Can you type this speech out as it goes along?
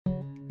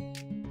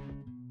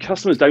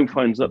customers don't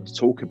phone us up to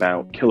talk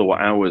about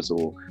kilowatt hours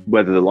or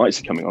whether the lights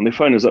are coming on. They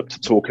phone us up to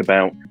talk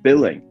about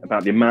billing,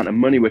 about the amount of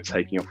money we're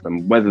taking off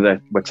them, whether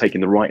we're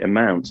taking the right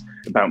amount,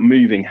 about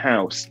moving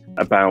house,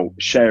 about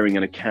sharing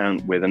an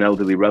account with an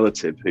elderly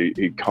relative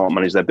who can't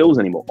manage their bills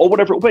anymore, or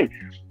whatever it will be.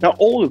 Now,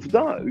 all of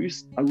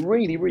those are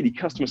really, really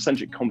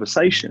customer-centric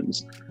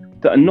conversations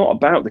that are not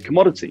about the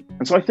commodity.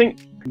 And so I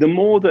think the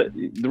more that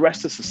the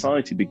rest of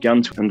society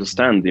began to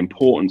understand the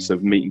importance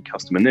of meeting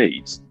customer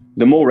needs,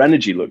 the more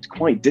energy looked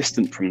quite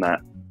distant from that.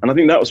 And I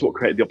think that was what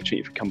created the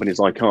opportunity for companies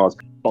like ours.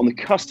 But on the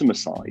customer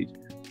side,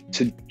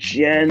 to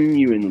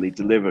genuinely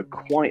deliver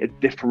quite a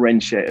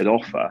differentiated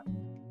offer.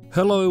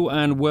 Hello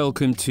and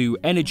welcome to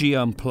Energy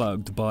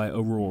Unplugged by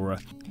Aurora.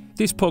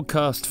 This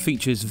podcast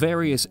features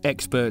various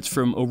experts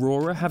from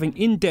Aurora having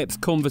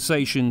in-depth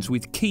conversations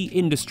with key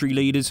industry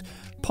leaders,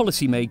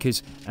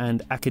 policymakers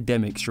and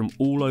academics from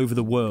all over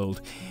the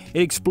world.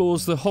 It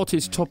explores the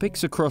hottest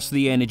topics across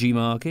the energy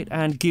market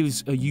and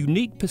gives a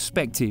unique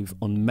perspective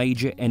on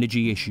major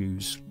energy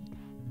issues.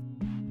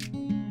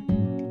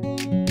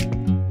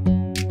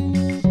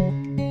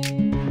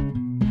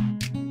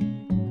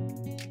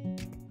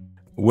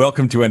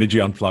 Welcome to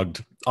Energy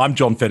Unplugged. I'm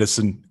John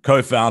Feddersen,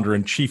 co-founder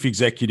and chief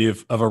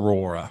executive of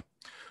Aurora.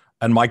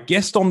 And my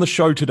guest on the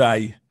show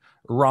today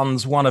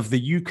runs one of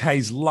the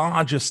UK's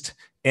largest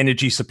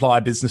energy supply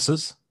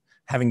businesses,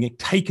 having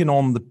taken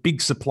on the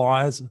big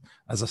suppliers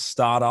as a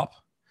startup,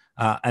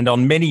 and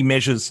on many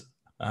measures,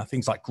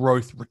 things like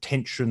growth,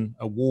 retention,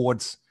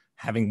 awards,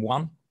 having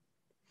won.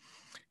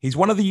 He's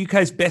one of the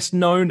UK's best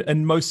known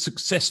and most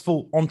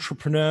successful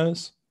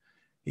entrepreneurs.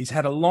 He's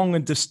had a long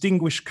and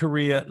distinguished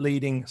career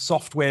leading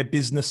software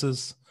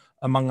businesses,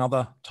 among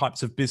other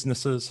types of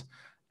businesses,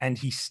 and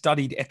he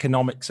studied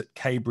economics at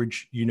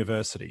Cambridge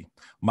University.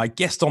 My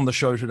guest on the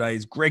show today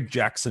is Greg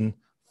Jackson,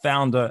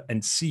 founder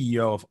and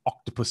CEO of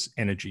Octopus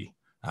Energy.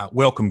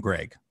 Welcome,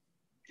 Greg.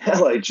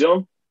 Hello,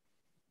 John.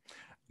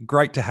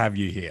 Great to have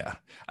you here.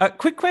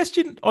 Quick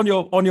question on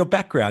your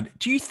background.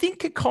 Do you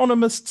think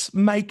economists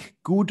make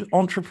good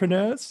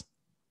entrepreneurs?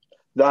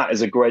 That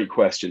is a great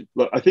question.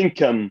 Look, I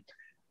think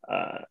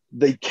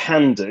they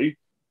can do,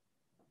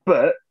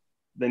 but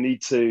they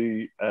need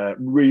to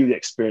really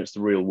experience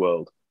the real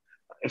world.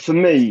 For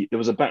me, there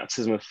was a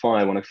baptism of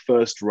fire when I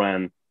first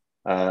ran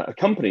a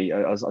company.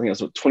 I think I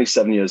was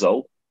 27 years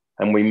old,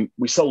 and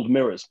we sold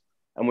mirrors,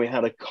 and we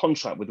had a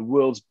contract with the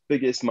world's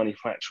biggest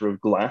manufacturer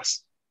of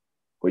glass,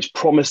 which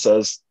promised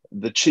us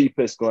the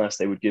cheapest glass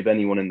they would give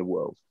anyone in the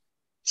world.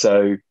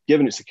 So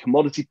given it's a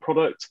commodity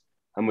product,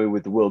 and we were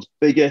with the world's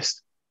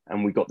biggest,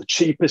 and we got the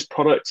cheapest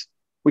product,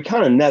 we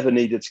kind of never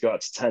needed to go out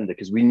to tender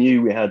because we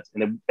knew we had,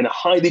 in a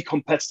highly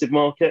competitive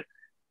market,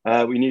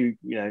 we knew,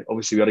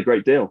 obviously we had a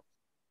great deal.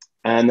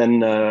 And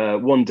then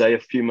one day, a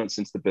few months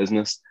into the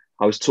business,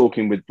 I was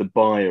talking with the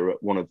buyer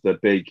at one of the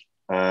big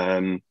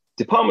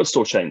department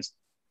store chains.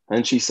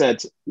 And she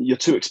said, "You're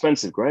too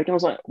expensive, Greg." And I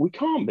was like, "We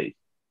can't be."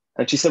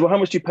 And she said, "Well, how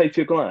much do you pay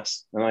for your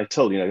glass?" And I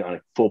told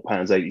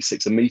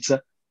 £4.86 a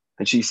metre.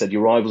 And she said,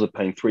 "Your rivals are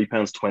paying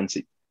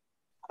 £3.20.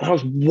 And I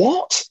was,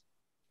 "What?"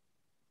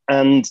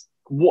 And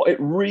what it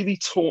really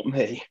taught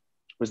me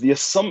was the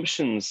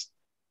assumptions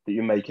that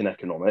you make in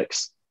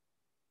economics,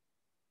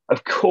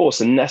 of course,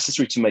 are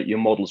necessary to make your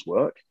models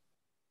work,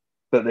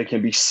 but they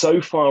can be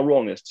so far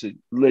wrong as to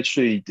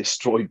literally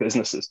destroy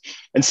businesses.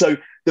 And so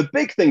the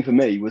big thing for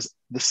me was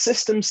the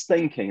systems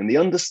thinking and the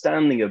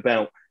understanding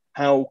about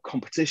how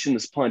competition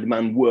and supply and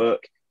demand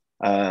work.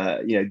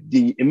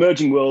 The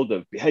emerging world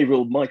of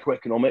behavioral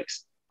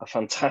microeconomics are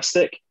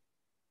fantastic,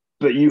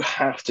 but you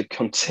have to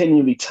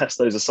continually test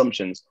those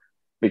assumptions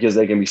because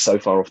they're going to be so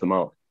far off the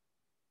mark.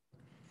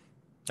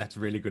 That's a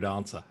really good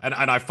answer. And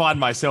I find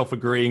myself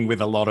agreeing with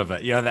a lot of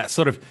it. That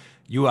sort of,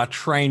 you are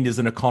trained as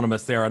an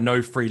economist, there are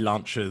no free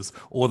lunches,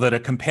 or that a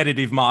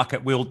competitive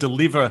market will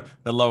deliver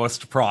the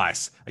lowest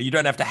price. You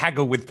don't have to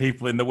haggle with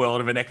people in the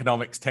world of an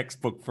economics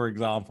textbook, for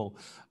example.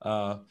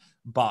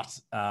 But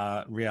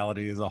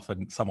reality is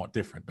often somewhat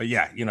different. But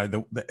yeah,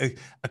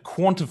 a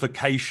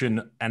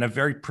quantification and a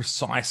very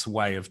precise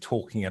way of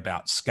talking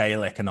about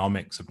scale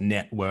economics, of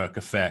network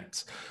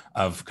effects,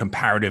 of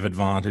comparative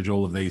advantage,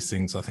 all of these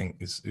things, I think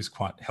is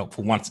quite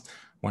helpful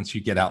once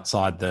you get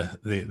outside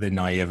the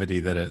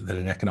naivety that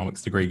an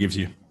economics degree gives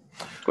you.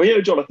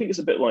 Well, John, I think it's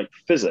a bit like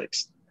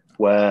physics,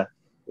 where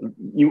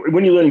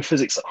when you're learning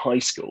physics at high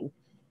school,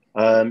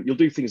 you'll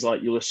do things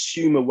like you'll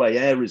assume away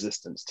air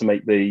resistance to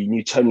make the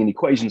Newtonian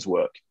equations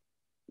work.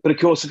 But of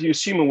course, if you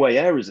assume away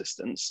air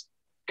resistance,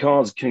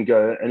 cars can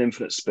go at an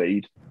infinite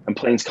speed and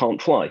planes can't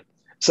fly.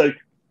 So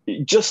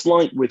just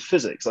like with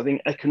physics, I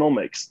think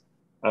economics,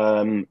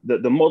 that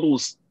the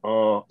models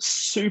are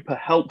super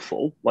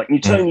helpful, like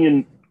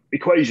Newtonian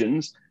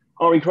equations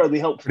are incredibly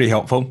helpful. Pretty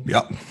helpful,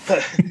 yeah.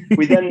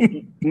 We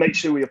then make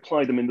sure we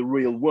apply them in the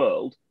real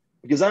world,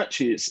 because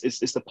actually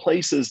it's the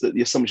places that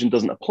the assumption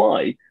doesn't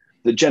apply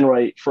that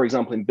generate, for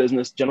example, in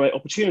business, generate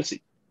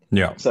opportunity.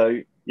 Yeah.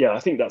 So, yeah, I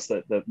think that's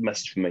the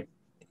message for me.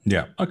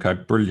 Yeah. Okay.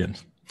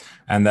 Brilliant.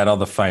 And that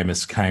other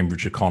famous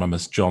Cambridge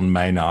economist, John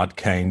Maynard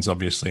Keynes,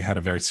 obviously had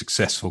a very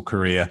successful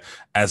career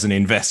as an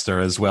investor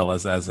as well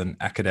as an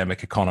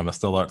academic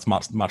economist, although it's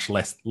much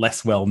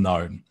less well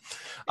known.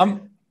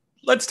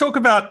 Let's talk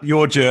about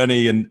your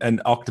journey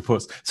and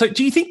Octopus. So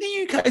do you think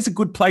the UK is a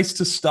good place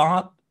to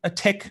start a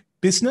tech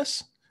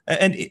business?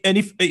 And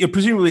if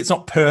presumably it's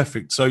not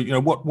perfect, so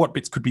what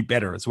bits could be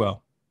better as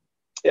well?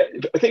 Yeah,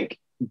 I think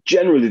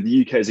generally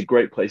the UK is a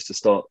great place to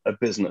start a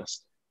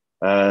business.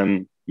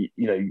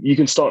 You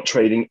can start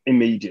trading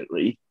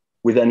immediately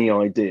with any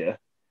idea,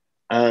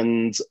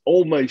 and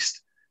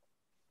almost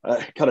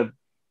kind of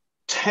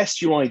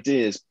test your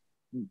ideas,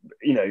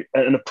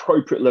 at an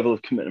appropriate level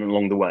of commitment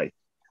along the way.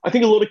 I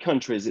think a lot of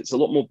countries, it's a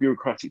lot more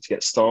bureaucratic to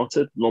get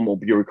started, a lot more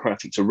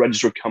bureaucratic to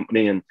register a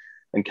company and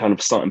kind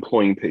of start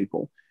employing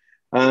people.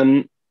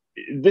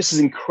 This is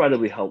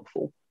incredibly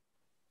helpful.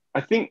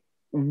 I think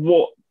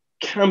what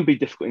can be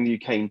difficult in the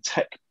UK in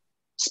tech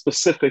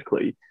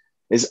specifically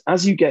is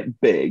as you get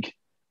big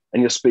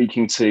and you're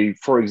speaking to,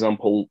 for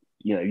example,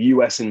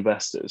 US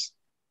investors,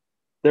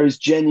 there is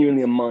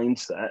genuinely a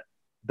mindset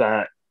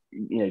that,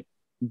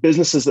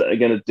 businesses that are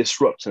going to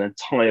disrupt an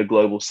entire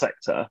global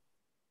sector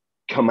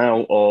come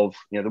out of,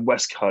 the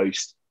West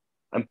Coast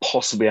and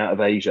possibly out of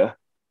Asia.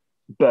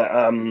 But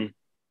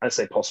I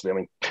say possibly, I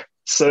mean,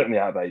 certainly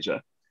out of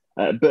Asia.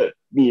 But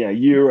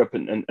Europe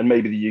and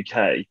maybe the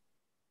UK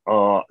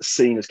are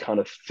seen as kind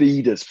of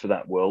feeders for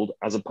that world,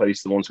 as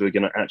opposed to the ones who are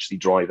going to actually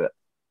drive it.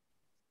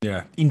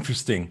 Yeah,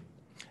 interesting.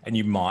 And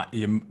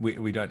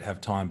we don't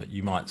have time, but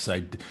you might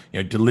say,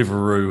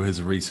 Deliveroo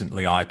has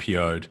recently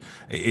IPO'd.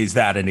 Is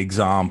that an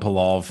example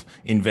of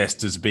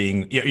investors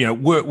being,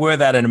 were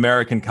that an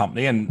American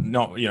company and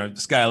not,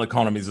 scale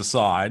economies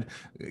aside,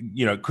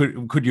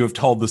 could you have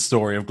told the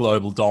story of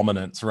global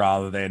dominance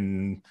rather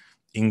than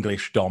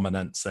English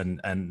dominance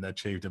and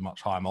achieved a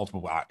much higher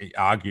multiple?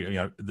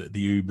 Argue,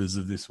 the Ubers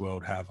of this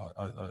world have,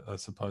 I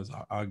suppose,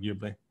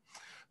 arguably.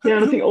 Yeah,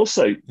 and I think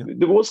also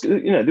there was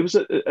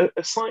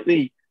a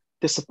slightly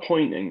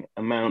disappointing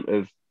amount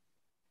of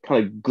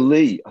kind of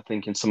glee, I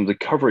think, in some of the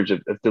coverage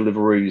of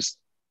Deliveroo's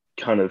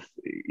kind of,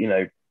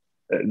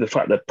 the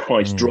fact that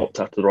price dropped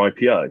after their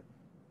IPO.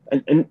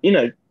 And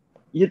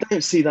you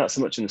don't see that so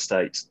much in the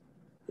States.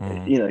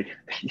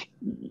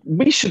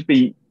 We should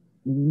be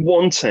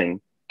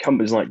wanting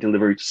companies like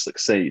Deliveroo to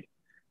succeed.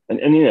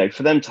 And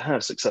for them to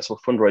have successful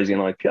fundraising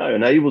and IPO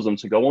enables them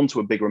to go on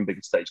to a bigger and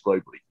bigger stage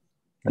globally.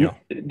 Yeah.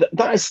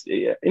 That is,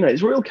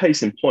 it's a real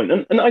case in point.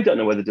 And I don't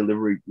know whether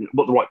Deliveroo,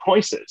 what the right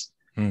price is,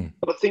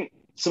 but I think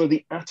some of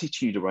the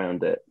attitude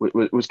around it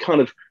was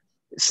kind of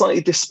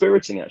slightly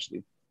dispiriting,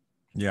 actually.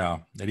 Yeah,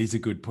 that is a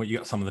good point. You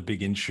got some of the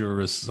big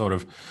insurers sort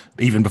of,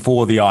 even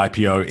before the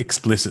IPO,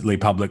 explicitly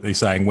publicly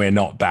saying, we're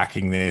not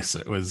backing this.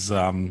 It was,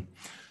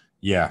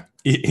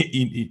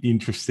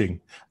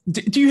 interesting.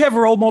 Do you have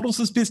role models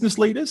as business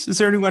leaders? Is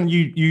there anyone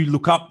you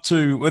look up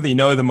to, whether you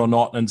know them or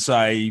not, and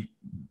say,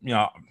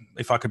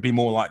 if I could be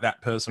more like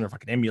that person, or if I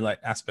could emulate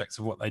aspects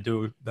of what they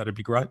do, that'd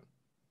be great?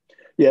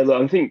 Yeah,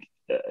 look, I think,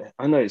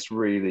 I know it's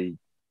really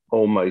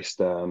almost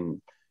a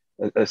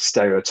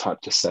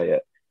stereotype to say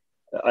it,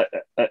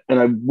 and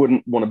I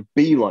wouldn't want to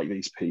be like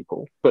these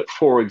people. But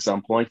for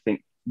example, I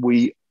think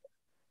we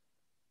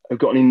have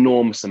got an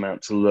enormous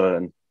amount to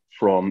learn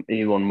from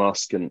Elon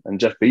Musk and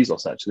Jeff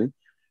Bezos, actually.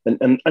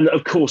 And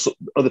of course,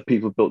 other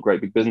people have built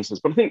great big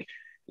businesses. But I think,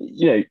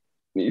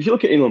 if you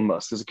look at Elon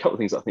Musk, there's a couple of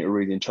things I think are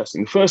really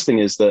interesting. The first thing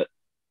is that,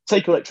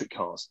 take electric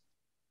cars.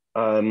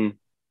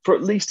 For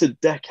at least a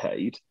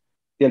decade,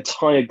 the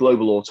entire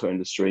global auto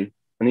industry,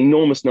 an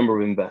enormous number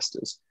of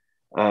investors,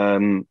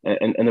 and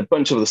a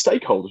bunch of other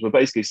stakeholders were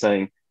basically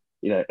saying,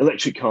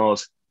 electric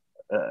cars,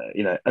 are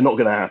not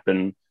going to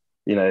happen.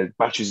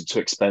 Batteries are too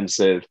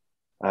expensive.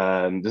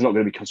 There's not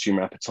going to be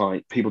consumer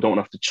appetite. People don't want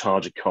to have to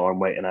charge a car and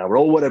wait an hour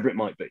or whatever it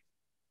might be.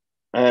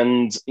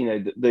 And,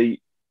 the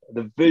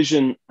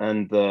vision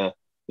and the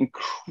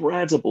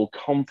incredible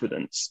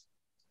confidence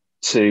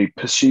to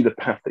pursue the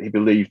path that he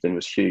believed in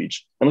was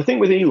huge. And I think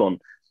with Elon,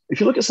 if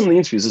you look at some of the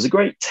interviews, there's a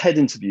great TED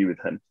interview with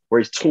him where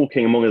he's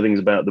talking, among other things,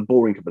 about the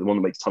boring company, the one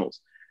that makes tunnels.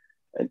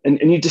 And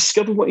you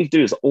discover what he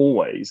does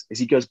always is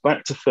he goes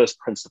back to first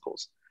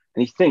principles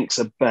and he thinks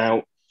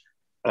about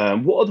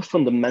what are the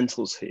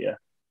fundamentals here,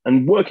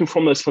 and working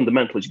from those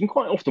fundamentals, you can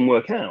quite often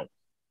work out,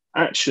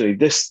 actually,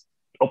 this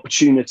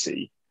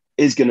opportunity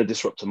is going to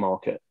disrupt a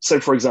market. So,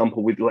 for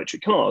example, with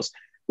electric cars,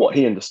 what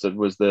he understood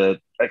was the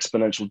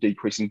exponential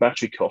decrease in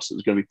battery costs that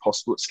was going to be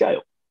possible at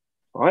scale,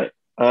 right?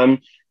 And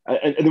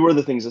there were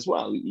other things as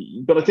well.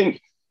 But I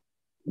think,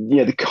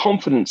 the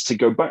confidence to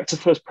go back to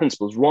first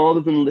principles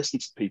rather than listen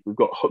to people who've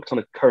got hooked on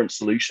a current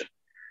solution.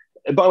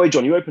 And by the way,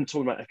 John, you opened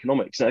talking about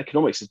economics. Now,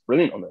 economics is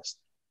brilliant on this.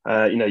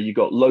 You've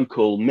got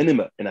local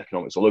minima in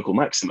economics or local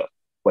maxima,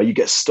 where you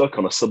get stuck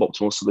on a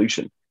suboptimal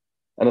solution.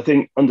 And I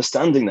think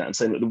understanding that and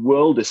saying that the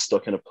world is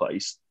stuck in a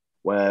place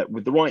where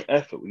with the right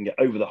effort, we can get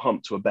over the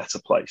hump to a better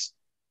place.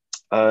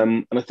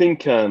 And I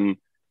think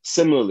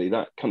similarly,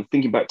 that kind of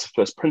thinking back to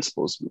first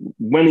principles,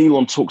 when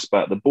Elon talks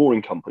about the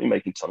boring company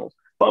making tunnels,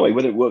 By the way,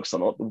 whether it works or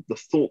not, the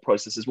thought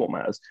process is what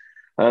matters.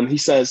 He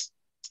says,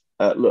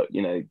 look,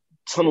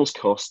 tunnels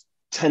cost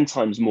 10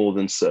 times more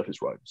than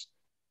surface roads.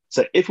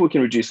 So if we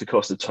can reduce the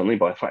cost of tunneling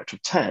by a factor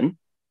of 10,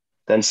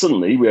 then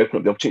suddenly we open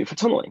up the opportunity for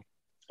tunneling.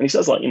 And he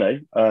says,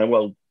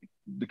 well,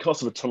 the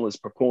cost of a tunnel is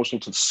proportional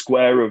to the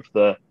square of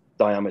the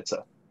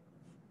diameter.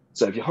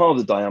 So if you halve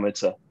the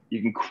diameter,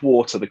 you can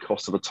quarter the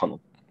cost of a tunnel.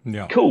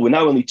 Yeah. Cool. We're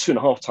now only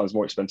 2.5 times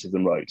more expensive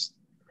than roads.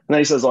 And then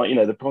he says,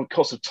 the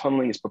cost of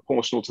tunneling is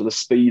proportional to the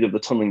speed of the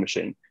tunneling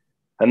machine.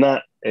 And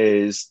that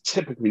is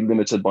typically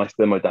limited by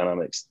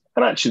thermodynamics.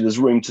 And actually, there's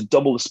room to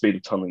double the speed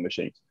of tunneling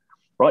machines.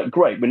 Right?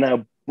 Great. We're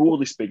now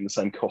broadly speaking the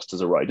same cost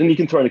as a road. And you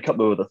can throw in a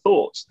couple of other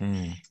thoughts.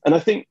 And I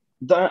think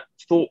that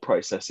thought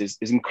process is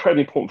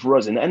incredibly important for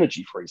us in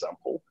energy, for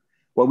example,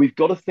 where we've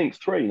got to think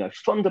through,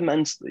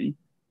 fundamentally,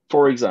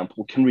 for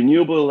example, can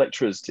renewable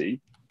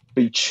electricity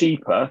be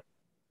cheaper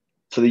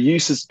for the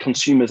uses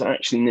consumers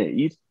actually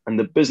need and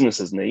the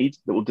businesses need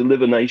that will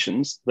deliver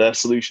nations their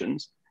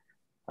solutions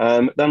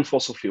than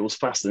fossil fuels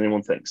faster than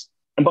anyone thinks?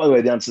 And by the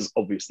way, the answer is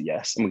obviously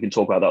yes, and we can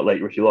talk about that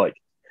later if you like.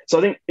 So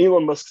I think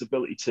Elon Musk's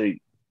ability to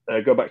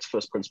go back to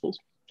first principles,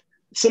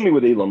 similarly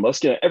with Elon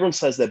Musk, everyone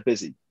says they're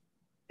busy.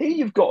 Here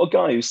you've got a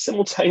guy who's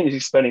simultaneously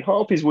spending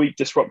half his week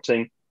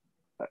disrupting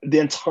the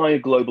entire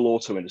global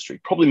auto industry,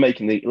 probably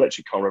making the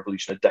electric car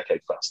revolution a decade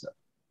faster,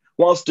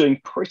 whilst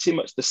doing pretty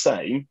much the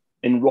same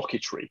in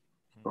rocketry,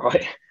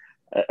 right?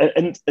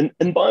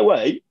 And by the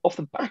way, off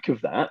the back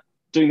of that,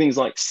 doing things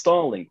like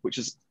Starlink, which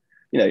is,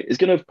 is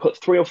going to put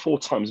 3 or 4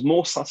 times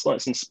more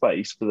satellites in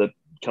space for the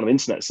kind of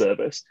internet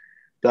service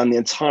than the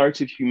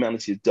entirety of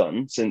humanity has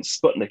done since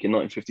Sputnik in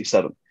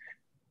 1957.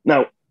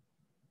 Now,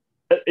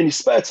 in his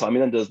spare time, he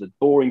then does the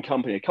Boring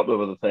Company, a couple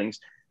of other things.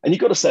 And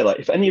you've got to say,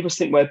 if any of us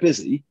think we're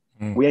busy,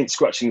 we ain't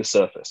scratching the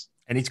surface.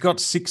 And he's got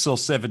 6 or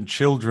 7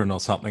 children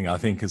or something, I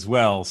think, as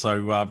well.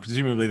 So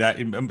presumably that,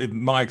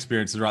 in my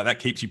experience, is right, that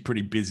keeps you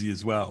pretty busy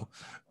as well.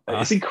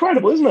 It's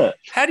incredible, isn't it?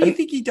 How do you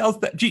think he does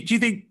that? Do you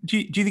think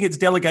it's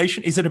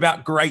delegation? Is it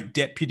about great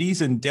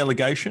deputies and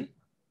delegation?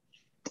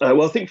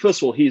 Well, I think,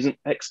 first of all, he's an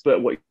expert.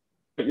 I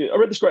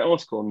read this great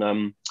article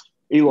on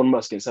Elon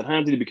Musk and said, how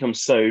did he become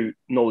so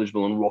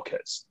knowledgeable on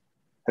rockets?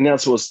 And the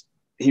answer was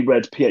he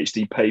read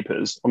PhD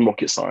papers on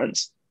rocket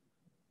science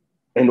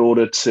in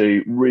order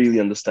to really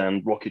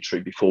understand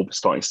rocketry before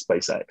starting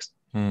SpaceX.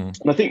 And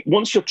I think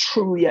once you're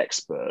truly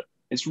expert,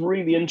 it's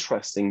really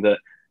interesting that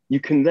you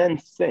can then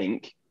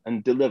think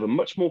and deliver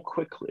much more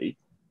quickly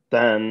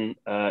than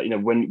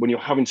when you're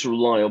having to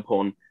rely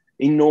upon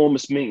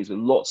enormous meetings with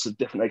lots of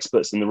different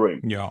experts in the room.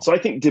 Yeah. So I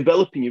think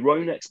developing your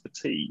own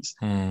expertise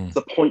to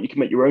the point you can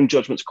make your own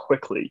judgments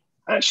quickly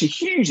actually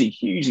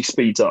hugely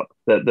speeds up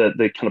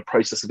the kind of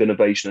process of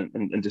innovation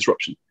and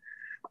disruption.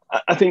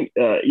 I think,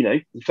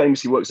 he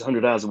famously works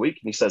 100 hours a week,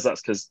 and he says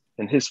that's because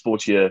in his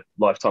 40-year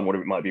lifetime,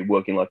 whatever it might be,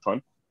 working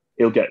lifetime,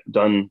 he'll get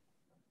done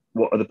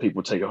what other people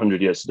would take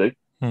 100 years to do.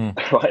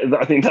 Right?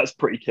 I think that's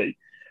pretty key.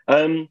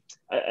 And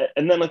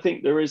then I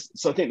think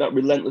I think that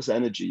relentless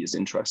energy is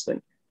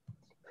interesting.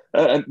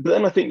 But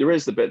then I think there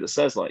is the bit that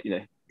says,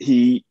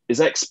 he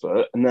is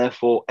expert, and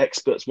therefore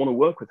experts want to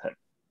work with him.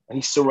 And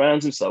he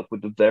surrounds himself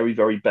with the very,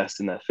 very best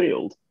in their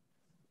field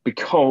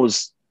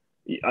because,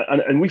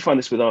 and we find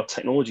this with our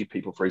technology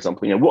people, for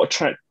example, what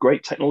attract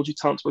great technology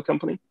talent to a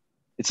company?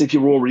 It's if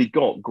you've already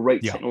got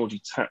great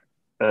technology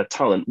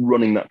talent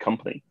running that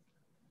company.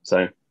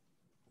 So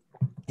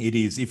it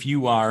is. If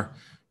you are,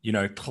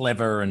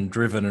 clever and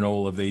driven and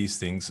all of these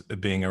things,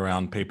 being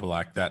around people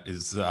like that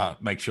is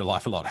makes your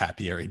life a lot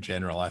happier in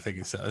general. I think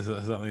it's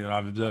something that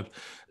I've observed.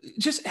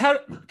 Just how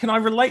can I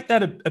relate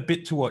that a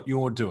bit to what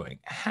you're doing?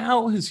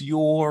 How has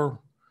your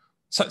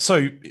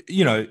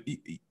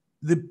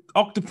the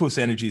Octopus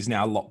Energy is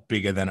now a lot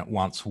bigger than it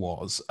once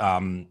was,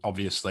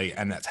 obviously,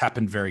 and that's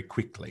happened very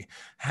quickly.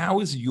 How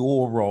has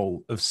your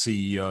role of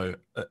CEO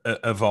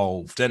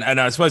evolved? And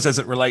I suppose as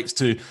it relates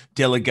to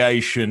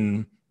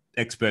delegation,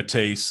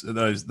 expertise,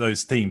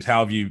 those themes,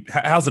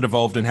 how's it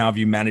evolved and how have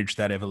you managed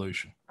that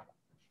evolution?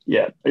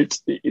 Yeah,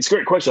 it's a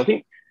great question. I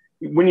think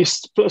when you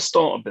first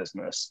start a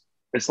business,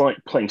 it's like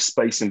playing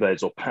Space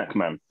Invaders or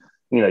Pac-Man.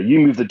 You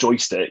move the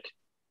joystick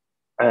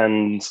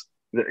and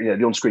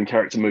the on-screen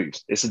character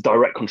moves. It's a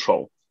direct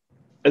control.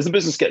 As the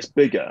business gets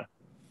bigger,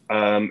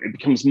 it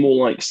becomes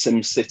more like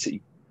Sim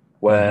City,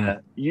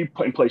 where you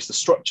put in place the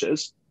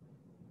structures,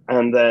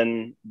 and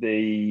then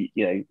the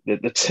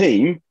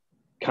team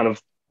kind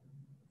of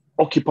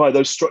occupy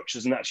those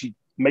structures and actually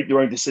make their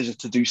own decisions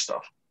to do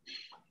stuff.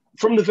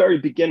 From the very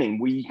beginning,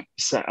 we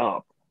set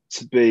up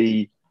to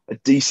be a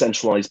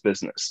decentralized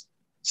business.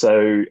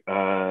 So,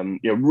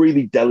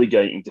 really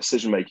delegating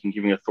decision-making,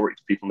 giving authority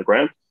to people on the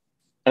ground.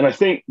 And I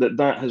think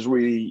that has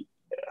really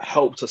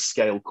helped us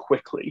scale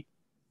quickly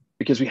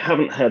because we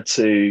haven't had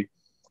to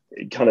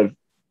kind of,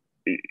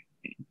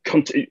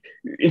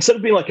 instead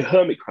of being like a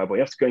hermit crab where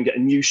you have to go and get a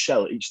new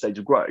shell at each stage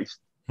of growth,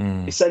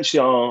 essentially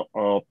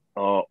our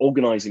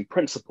organizing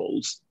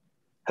principles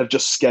have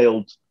just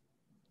scaled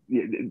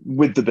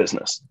with the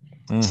business.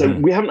 So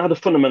we haven't had a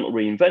fundamental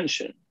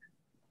reinvention.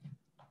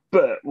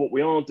 But what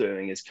we are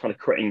doing is kind of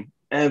creating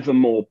ever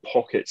more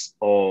pockets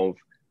of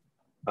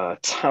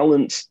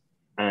talent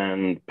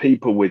and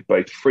people with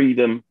both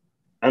freedom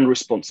and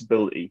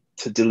responsibility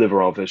to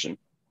deliver our vision.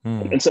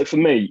 And so for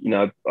me,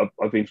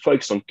 I've been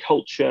focused on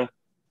culture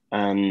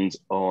and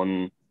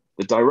on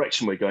the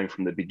direction we're going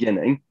from the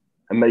beginning,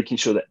 and making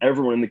sure that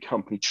everyone in the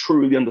company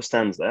truly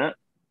understands that.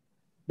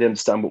 They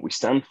understand what we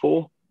stand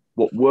for,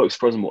 what works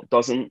for us and what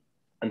doesn't,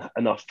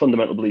 and our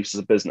fundamental beliefs as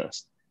a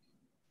business.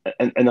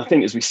 And I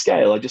think as we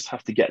scale, I just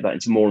have to get that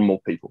into more and more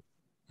people.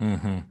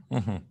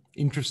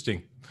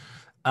 Interesting.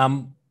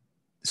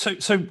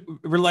 So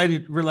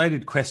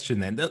related question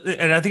then,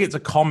 and I think it's a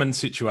common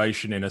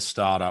situation in a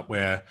startup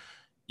where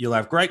you'll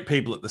have great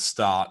people at the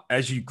start.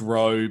 As you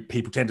grow,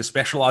 people tend to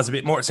specialize a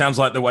bit more. It sounds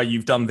like the way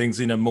you've done things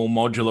in a more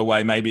modular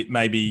way, maybe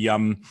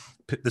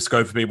the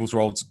scope of people's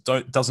roles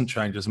doesn't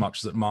change as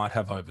much as it might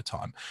have over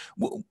time.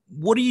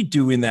 What do you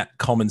do in that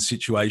common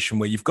situation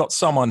where you've got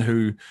someone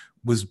who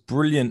was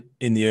brilliant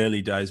in the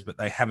early days, but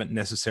they haven't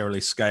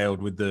necessarily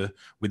scaled with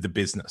the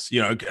business?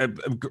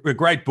 A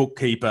great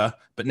bookkeeper,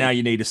 but now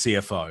you need a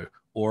CFO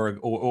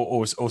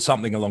or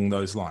something along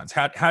those lines.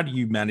 How do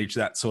you manage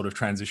that sort of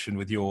transition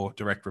with your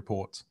direct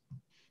reports?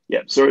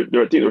 Yeah, so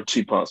there are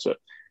two parts to it.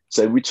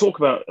 So we talk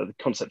about the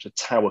concept of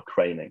tower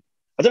craning.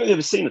 I don't know if you've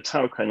ever seen a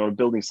tower crane on a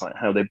building site,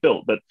 how they're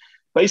built, but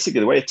basically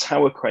the way a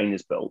tower crane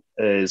is built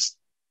is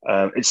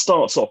it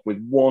starts off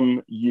with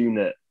one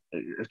unit,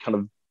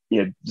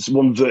 just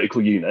one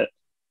vertical unit,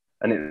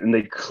 and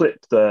they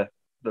clip the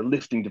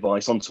lifting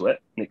device onto it,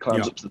 and it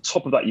climbs up to the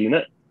top of that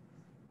unit.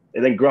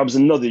 It then grabs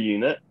another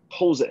unit,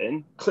 pulls it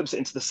in, clips it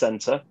into the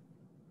center,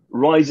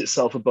 rides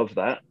itself above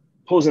that,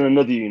 pulls in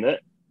another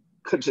unit,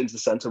 clips it into the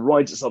center,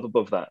 rides itself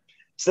above that.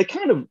 So they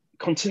kind of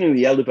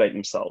continually elevate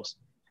themselves.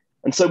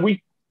 And so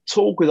we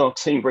talk with our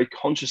team very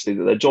consciously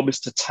that their job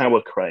is to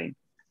tower crane,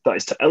 that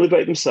is to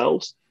elevate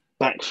themselves,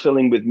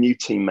 backfilling with new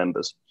team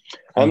members.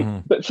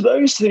 But for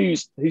those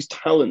whose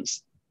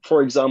talents,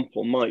 for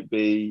example, might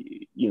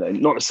be,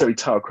 not necessarily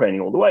tower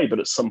craning all the way, but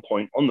at some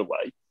point on the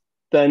way,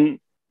 then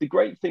the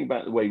great thing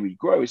about the way we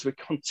grow is we're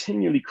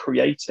continually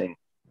creating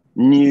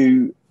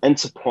new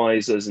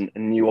enterprises and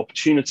new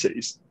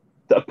opportunities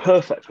that are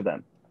perfect for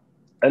them.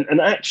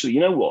 And actually, you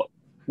know what?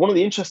 One of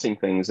the interesting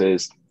things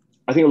is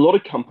I think a lot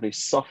of companies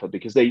suffer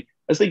because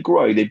as they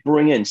grow, they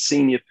bring in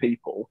senior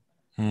people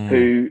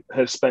who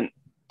have spent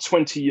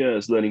 20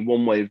 years learning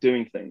one way of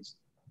doing things.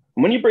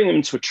 And when you bring them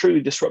into a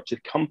truly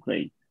disruptive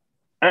company,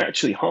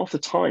 actually half the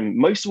time,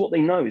 most of what they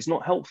know is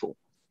not helpful.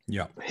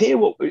 Yeah.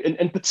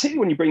 And particularly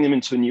when you bring them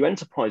into a new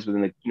enterprise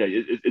within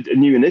a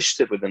new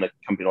initiative within a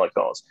company like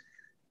ours.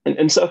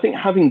 And so I think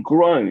having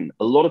grown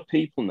a lot of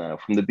people now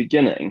from the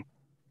beginning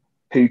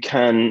who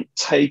can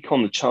take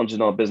on the challenge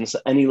in our business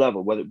at any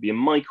level, whether it be a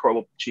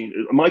micro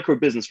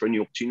business for a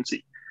new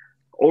opportunity,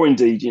 or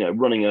indeed,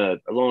 running a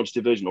large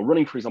division, or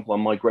running, for example, a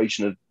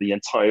migration of the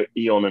entire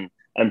Eon and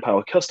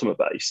Empower customer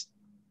base.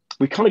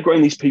 We've kind of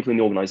grown these people in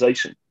the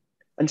organization.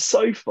 And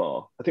so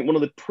far, I think one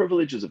of the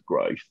privileges of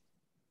growth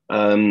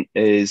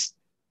is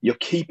you're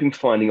keeping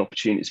finding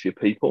opportunities for your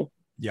people.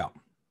 Yeah.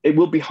 It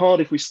will be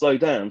hard if we slow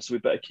down, so we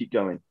better keep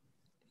going.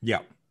 Yeah.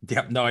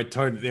 Yeah, no,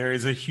 there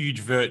is a huge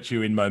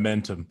virtue in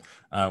momentum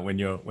when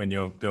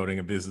you're building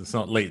a business,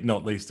 not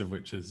least of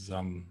which is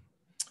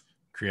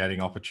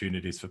creating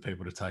opportunities for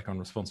people to take on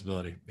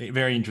responsibility.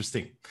 Very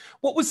interesting.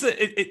 What was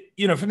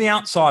from the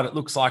outside, it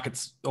looks like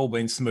it's all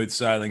been smooth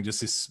sailing, just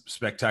this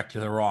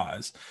spectacular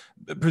rise.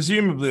 But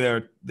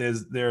presumably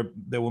there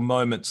were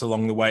moments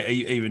along the way.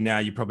 Even now,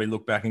 you probably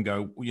look back and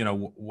go,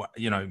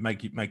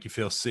 make you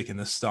feel sick in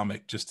the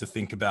stomach just to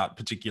think about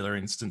particular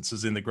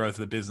instances in the growth of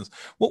the business.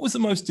 What was the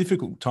most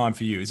difficult time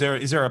for you? Is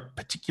there a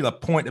particular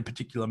point, a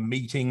particular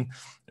meeting,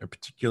 a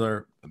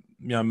particular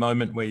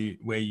moment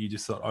where you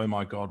just thought, oh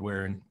my God,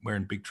 we're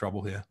in big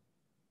trouble here?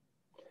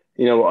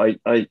 I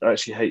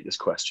actually hate this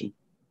question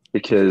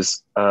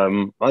because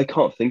I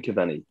can't think of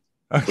any,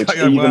 which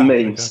either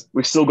means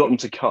we've still got them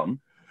to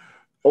come,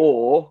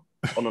 or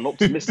on an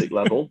optimistic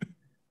level,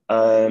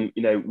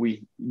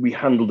 we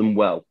handle them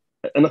well.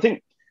 And I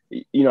think,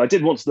 I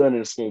did once learn in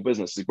a small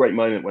business, it's a great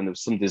moment when there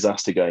was some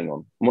disaster going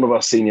on. One of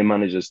our senior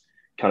managers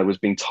kind of was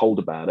being told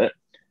about it.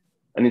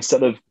 And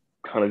instead of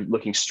kind of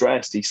looking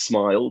stressed, he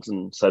smiled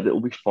and said, it'll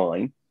be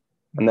fine.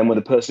 And then when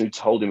the person who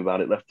told him about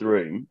it left the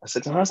room, I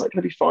said, how's that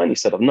going to be fine? He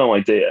said, I've no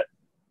idea,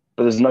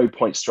 but there's no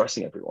point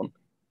stressing everyone.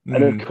 And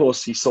then, of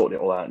course, he sorted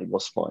it all out and it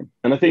was fine.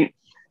 And I think,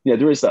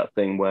 there is that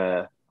thing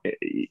where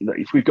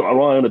if we've got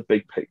our eye on a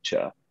big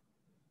picture,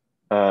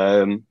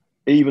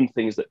 even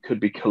things that could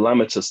be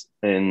calamitous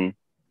in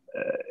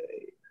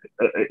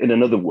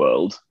another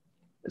world,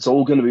 it's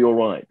all going to be all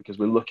right because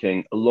we're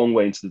looking a long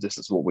way into the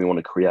distance of what we want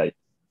to create.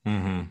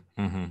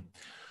 Mm-hmm, mm-hmm.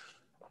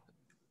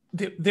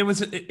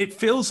 It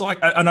feels like,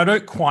 and I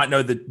don't quite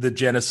know the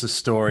genesis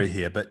story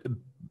here, but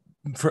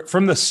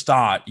from the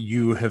start,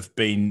 you have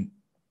been,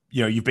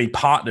 you've been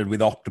partnered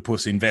with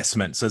Octopus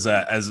Investments as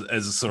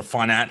a sort of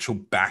financial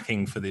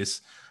backing for this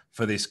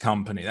for this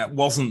company. That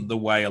wasn't the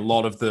way a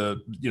lot of the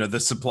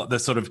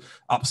sort of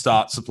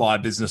upstart supply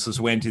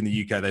businesses went in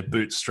the UK. They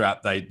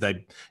bootstrapped,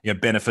 they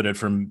benefited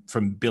from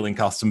billing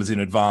customers in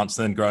advance,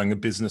 then growing a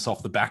business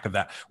off the back of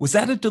that. Was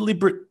that a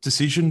deliberate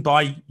decision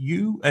by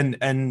you?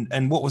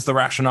 And what was the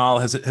rationale?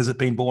 Has it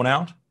been borne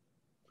out?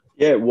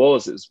 Yeah, it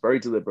was. It was very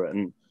deliberate.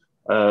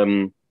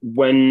 And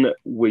when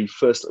we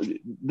first,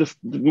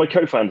 my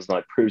co-founders and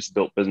I previously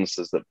built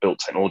businesses that built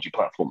technology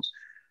platforms.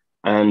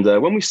 And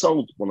when we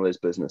sold one of those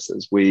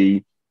businesses,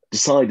 we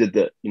decided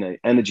that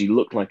energy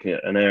looked like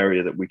an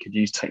area that we could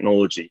use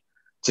technology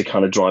to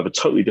kind of drive a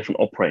totally different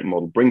operating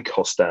model, bring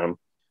costs down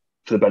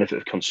for the benefit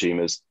of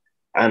consumers,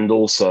 and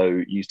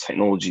also use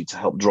technology to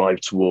help drive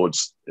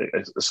towards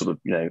a sort of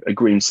a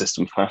green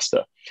system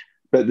faster.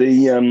 But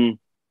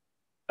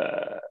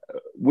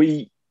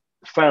we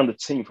found a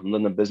team from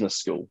London Business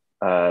School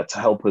to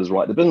help us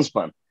write the business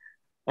plan.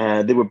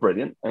 They were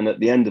brilliant, and at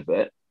the end of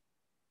it,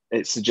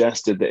 it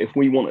suggested that if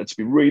we wanted to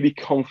be really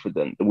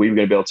confident that we were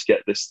going to be able to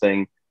get this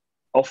thing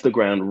off the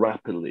ground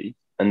rapidly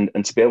and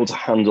to be able to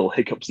handle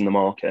hiccups in the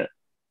market,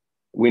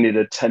 we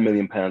needed £10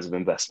 million of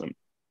investment.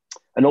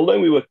 And although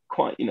we were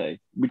quite,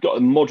 we'd got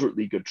a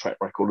moderately good track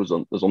record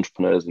as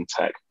entrepreneurs in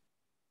tech,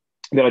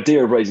 the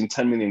idea of raising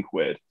 10 million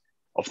quid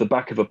off the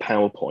back of a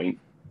PowerPoint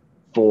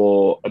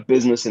for a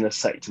business in a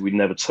sector we'd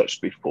never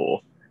touched before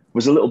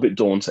was a little bit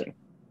daunting.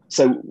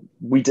 So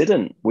we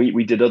didn't.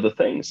 We did other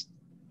things.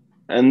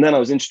 And then I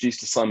was introduced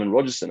to Simon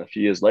Rogerson a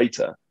few years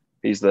later.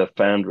 He's the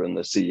founder and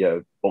the CEO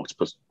of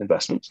Octopus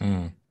Investments.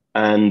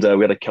 And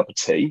we had a cup of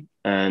tea.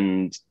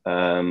 And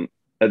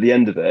at the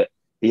end of it,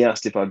 he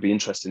asked if I'd be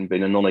interested in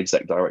being a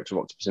non-exec director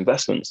of Octopus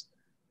Investments.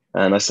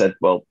 And I said,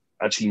 well,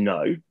 actually,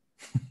 no,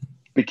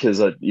 because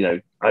I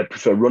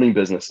prefer running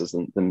businesses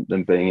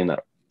than being in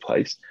that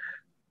place.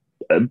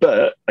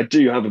 But I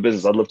do have a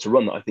business I'd love to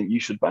run that I think you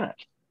should back.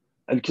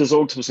 And because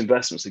Octopus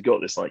Investments have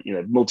got this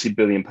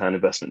multi-billion pound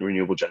investment in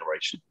renewable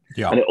generation.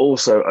 Yeah. And it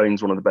also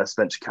owns one of the best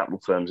venture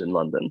capital firms in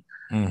London.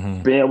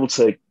 Mm-hmm. Being able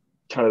to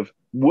kind of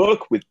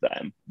work with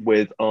them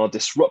with our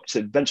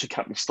disruptive venture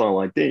capital style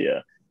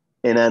idea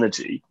in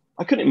energy,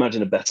 I couldn't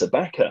imagine a better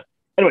backer.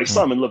 Anyway,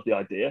 Simon loved the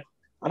idea.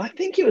 And I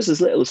think it was as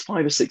little as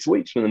 5 or 6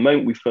 weeks from the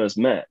moment we first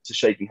met to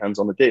shaking hands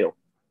on the deal.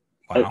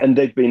 Wow. And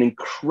they've been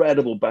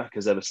incredible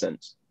backers ever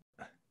since.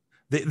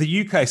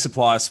 The UK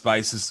supplier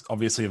space has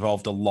obviously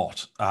evolved a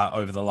lot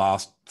over the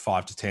last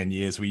 5 to 10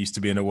 years. We used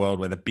to be in a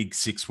world where the big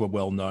six were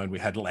well known. We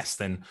had less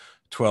than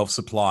 12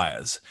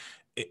 suppliers.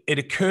 It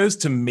occurs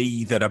to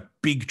me that a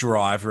big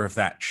driver of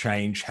that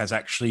change has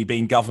actually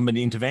been government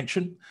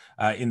intervention,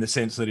 in the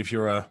sense that if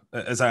you're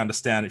as I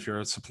understand, if you're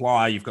a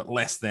supplier, you've got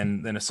less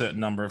than a certain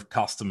number of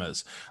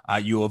customers.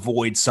 You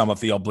avoid some of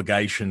the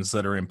obligations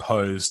that are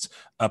imposed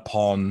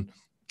upon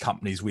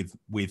companies with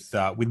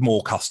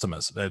more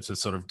customers. There's a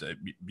sort of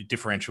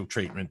differential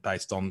treatment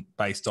based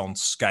on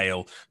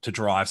scale to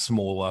drive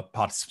smaller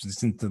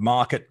participants into the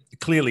market. It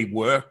clearly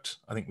worked.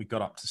 I think we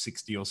got up to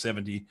 60 or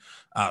 70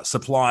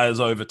 suppliers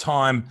over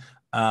time.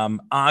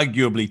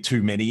 Arguably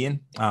too many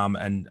in,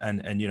 and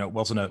it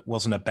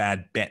wasn't a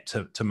bad bet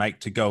to make,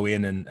 to go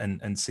in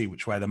and see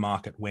which way the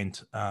market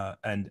went,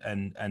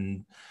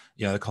 and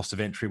the cost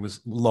of entry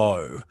was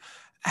low.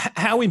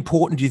 How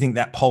important do you think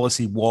that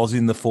policy was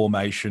in the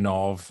formation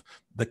of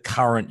the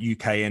current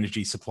UK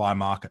energy supply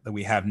market that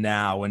we have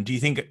now? And do you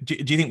think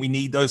we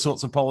need those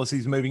sorts of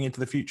policies moving into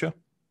the future?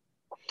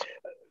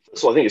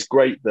 So I think it's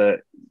great that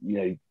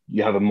you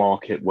have a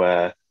market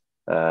where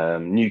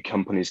new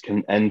companies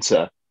can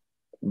enter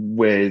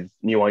with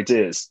new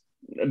ideas,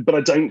 but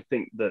I don't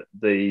think that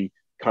the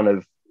kind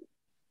of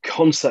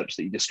concepts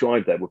that you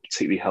described there were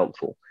particularly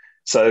helpful.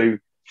 So,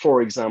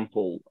 for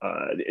example,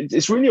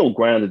 it's really all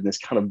grounded in this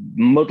kind of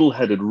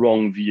muddle-headed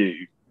wrong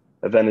view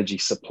of energy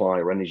supply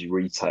or energy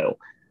retail,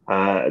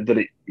 that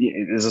it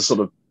is a sort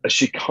of a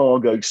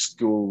Chicago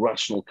school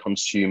rational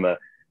consumer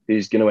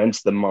who's going to enter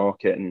the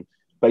market and,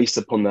 based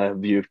upon their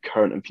view of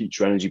current and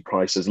future energy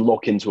prices,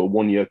 lock into a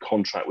 1-year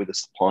contract with a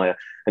supplier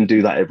and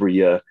do that every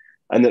year.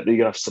 And that you're going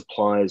to have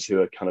suppliers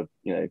who are kind of,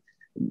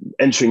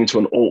 entering into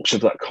an auction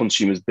of that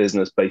consumer's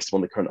business based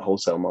upon the current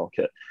wholesale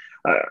market.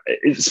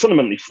 It's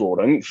fundamentally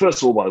flawed. I mean,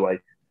 first of all, by the way,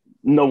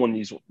 no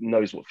one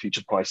knows what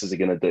future prices are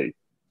going to do.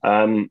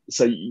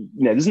 So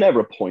there's never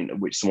a point at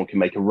which someone can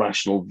make a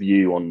rational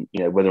view on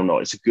whether or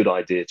not it's a good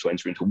idea to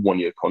enter into a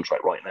 1-year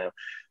contract right now.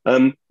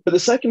 But the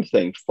second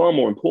thing, far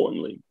more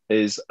importantly,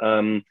 is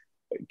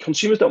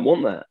consumers don't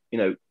want that.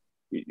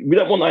 We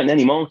don't want that in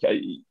any market.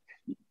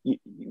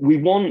 We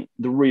want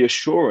the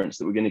reassurance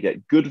that we're going to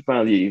get good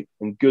value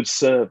and good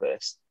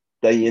service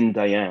day in,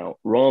 day out,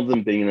 rather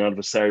than being in an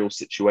adversarial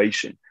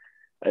situation.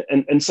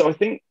 And so I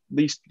think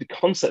the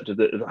concept of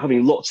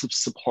having lots of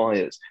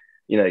suppliers,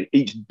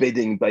 each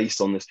bidding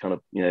based on this kind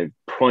of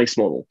price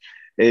model,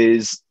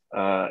 is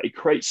it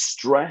creates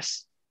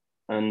stress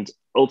and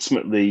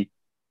ultimately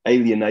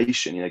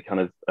alienation,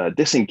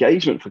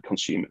 disengagement for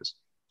consumers.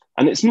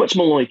 And it's much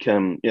more like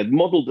the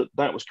model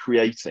that was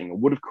creating or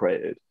would have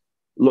created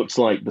looks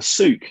like the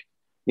souk,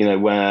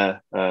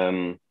 where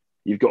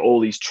you've got all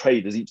these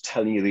traders each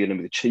telling you they're going to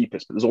be the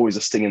cheapest, but there's always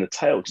a sting in the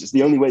tail because it's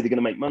the only way they're going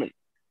to make money.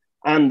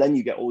 And then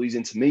you get all these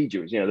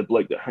intermediaries, the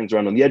bloke that hangs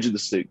around on the edge of the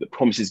soup that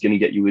promises going to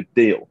get you a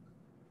deal,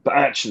 but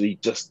actually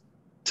just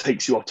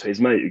takes you off to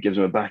his mate who gives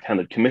him a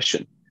backhanded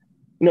commission.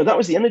 That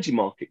was the energy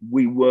market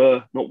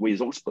not we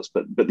as Octopus,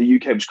 but the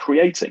UK was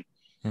creating.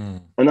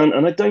 And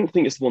I don't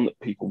think it's the one that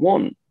people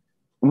want.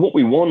 What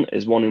we want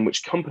is one in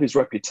which companies'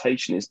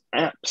 reputation is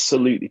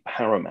absolutely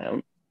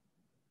paramount,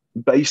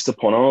 based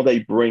upon are they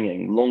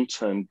bringing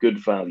long-term good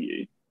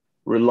value,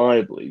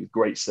 reliably, with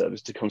great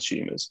service to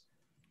consumers.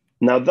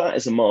 Now, that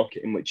is a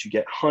market in which you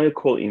get higher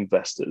quality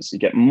investors, you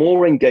get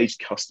more engaged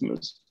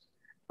customers,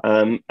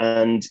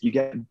 and you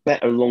get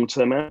better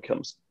long-term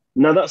outcomes.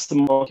 Now, that's the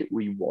market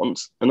we want.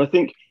 And I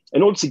think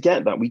in order to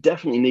get that, we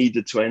definitely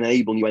needed to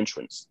enable new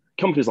entrants.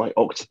 Companies like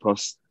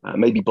Octopus,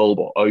 maybe Bulb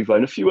or Ovo,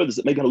 and a few others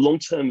that maybe had a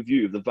long-term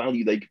view of the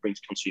value they could bring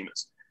to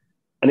consumers.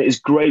 And it is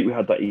great we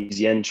had that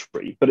easy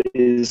entry, but it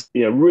is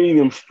really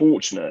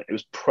unfortunate it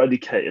was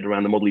predicated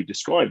around the model you've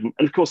described. And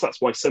of course, that's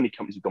why so many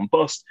companies have gone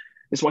bust.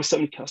 It's why so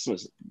many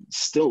customers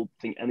still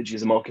think energy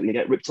is a market they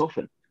get ripped off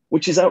in,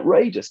 which is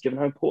outrageous given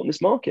how important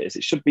this market is.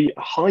 It should be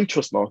a high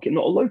trust market,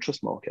 not a low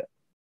trust market.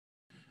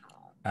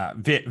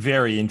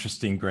 Very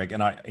interesting, Greg.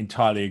 And I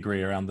entirely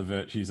agree around the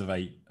virtues of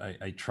a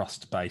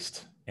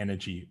trust-based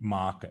energy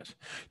market.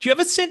 Do you have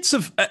a sense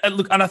of,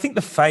 look, and I think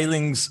the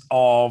failings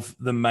of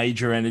the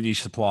major energy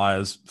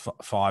suppliers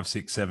 5,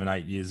 6, 7,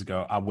 8 years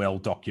ago are well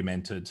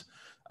documented.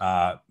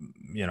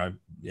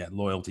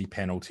 Loyalty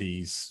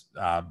penalties,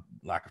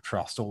 lack of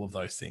trust, all of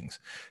those things.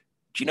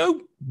 Do you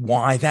know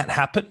why that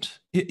happened?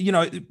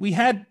 We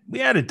had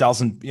a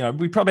dozen,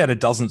 we probably had a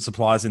dozen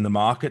suppliers in the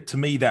market. To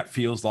me, that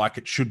feels like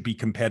it should be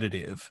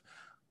competitive.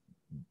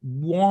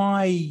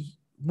 Why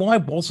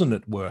wasn't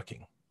it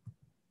working?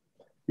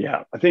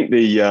 Yeah, I think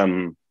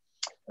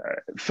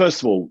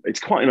first of all, it's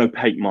quite an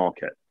opaque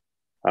market.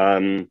 At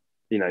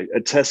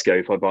Tesco,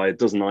 if I buy a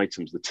dozen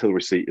items, the till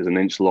receipt is an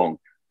inch long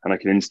and I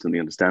can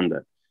instantly understand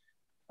it.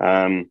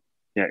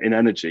 In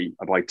energy,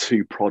 I buy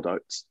 2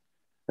 products,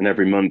 and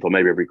every month or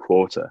maybe every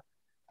quarter,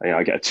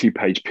 I get a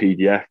 2-page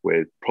PDF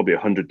with probably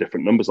 100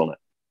 different numbers on it.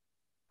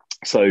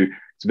 So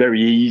it's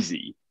very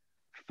easy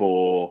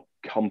for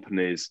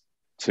companies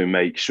to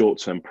make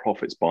short-term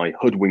profits by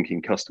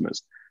hoodwinking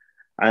customers.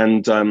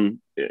 And,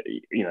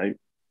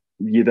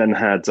 you then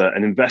had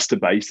an investor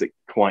base that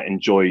quite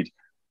enjoyed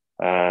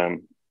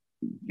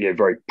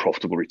very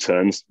profitable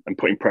returns and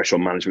putting pressure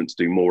on management to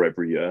do more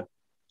every year.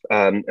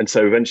 And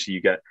so eventually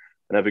you get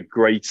an ever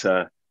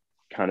greater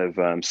kind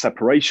of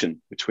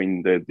separation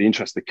between the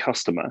interest of the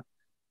customer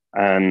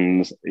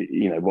and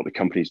what the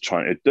company is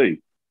trying to do.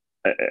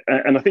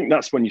 And I think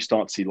that's when you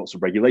start to see lots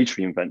of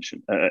regulatory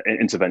intervention.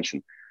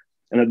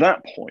 And at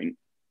that point,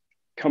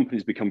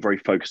 companies become very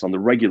focused on the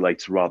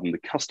regulator rather than the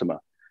customer.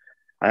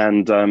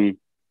 And the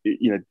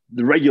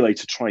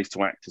regulator tries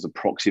to act as a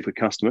proxy for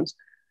customers.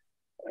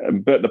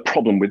 But the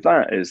problem with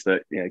that is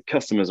that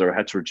customers are a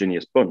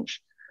heterogeneous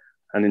bunch.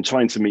 And in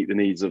trying to meet the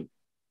needs of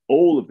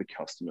all of the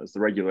customers, the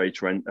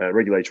regulator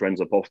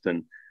ends up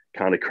often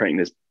kind of creating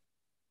this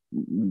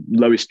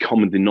lowest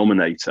common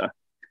denominator,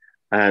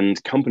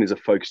 and companies are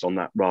focused on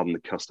that rather than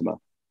the customer.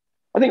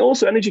 I think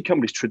also energy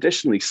companies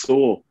traditionally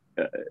saw,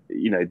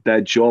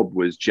 their job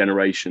was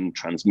generation,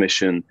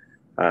 transmission,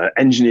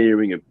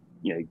 engineering of,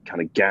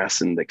 kind of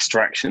gas and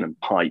extraction and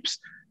pipes,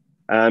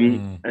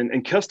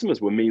 and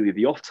customers were merely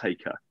the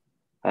off-taker.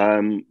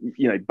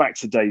 Back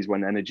to days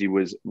when energy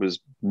was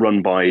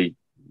run by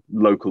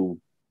local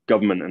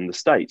government and the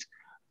state.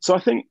 So I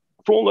think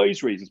for all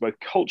those reasons, both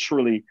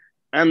culturally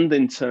and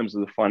in terms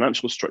of the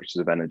financial structures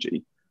of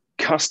energy,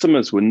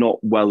 customers were not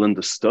well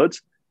understood,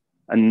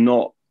 and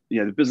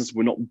the business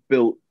were not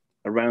built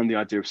around the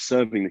idea of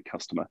serving the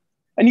customer.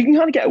 And you can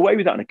kind of get away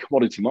with that in a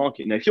commodity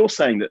market. If you're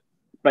saying that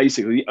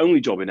basically the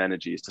only job in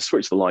energy is to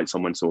switch the lights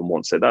on when someone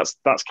wants it,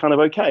 that's kind of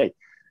okay.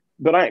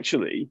 But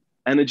actually,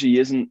 energy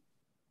isn't,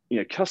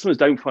 customers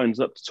don't phone us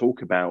up to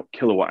talk about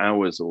kilowatt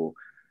hours or,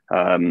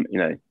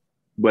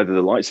 whether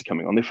the lights are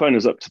coming on. They phone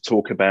us up to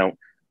talk about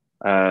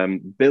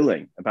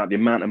billing, about the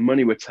amount of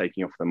money we're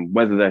taking off them,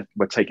 whether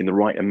we're taking the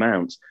right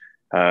amount,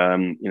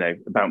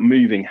 about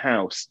moving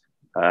house,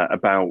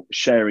 about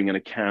sharing an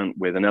account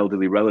with an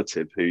elderly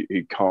relative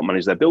who can't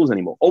manage their bills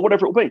anymore, or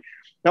whatever it will be.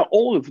 Now,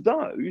 all of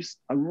those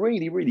are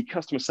really, really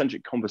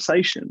customer-centric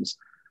conversations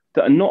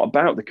that are not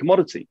about the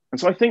commodity. And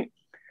so I think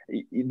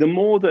the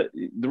more that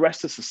the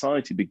rest of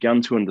society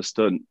began to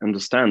understand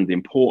the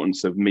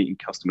importance of meeting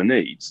customer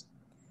needs,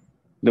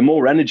 the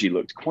more energy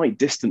looked quite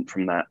distant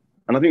from that.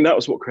 And I think that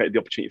was what created the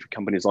opportunity for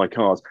companies like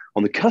ours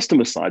on the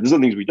customer side. There's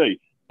other things we do,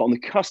 but on the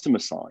customer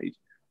side,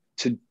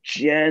 to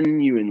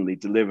genuinely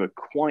deliver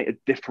quite a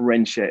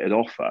differentiated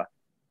offer.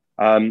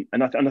 And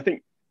I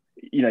think,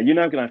 you're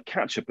now going to have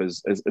catch up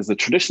as the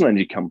traditional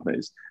energy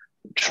companies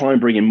try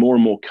and bring in more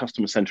and more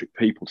customer-centric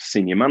people to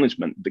senior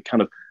management that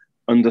kind of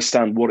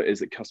understand what it is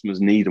that customers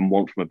need and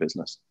want from a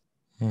business.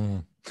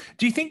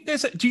 Do you think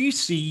do you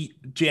see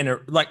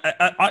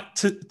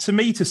to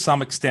me, to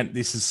some extent,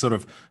 this is sort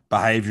of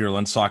behavioral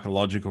and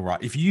psychological,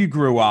 right? If you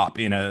grew up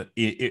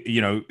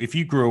if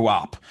you grew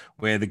up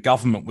where the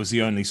government was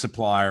the only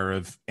supplier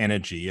of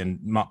energy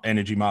and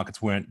energy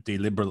markets weren't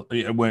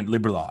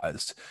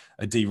liberalized,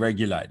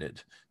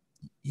 deregulated,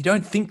 you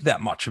don't think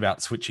that much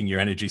about switching your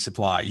energy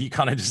supply. You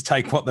kind of just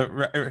take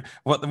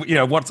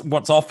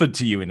what's offered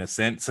to you in a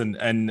sense, and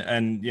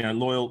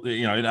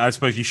I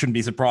suppose you shouldn't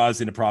be surprised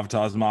in a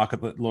privatized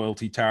market that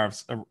loyalty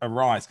tariffs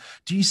arise.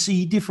 Do you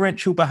see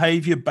differential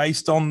behavior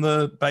based on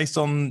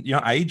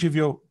age of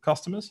your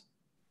customers?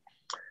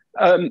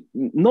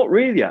 Not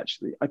really,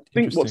 actually. I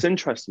think what's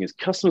interesting is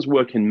customers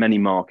work in many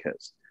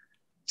markets,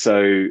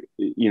 so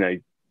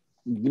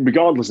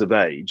regardless of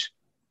age,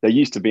 they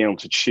used to be able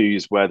to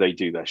choose where they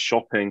do their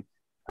shopping,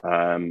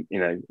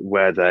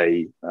 where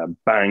they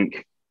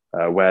bank,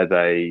 where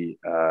they,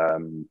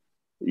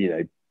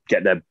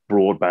 get their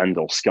broadband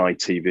or Sky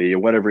TV or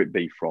whatever it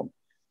be from.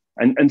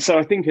 And so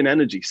I think in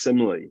energy,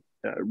 similarly,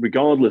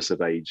 regardless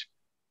of age,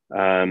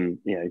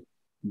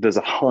 there's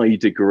a high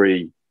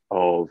degree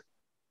of,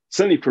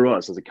 certainly for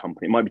us as a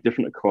company, it might be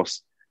different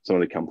across some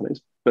of the companies,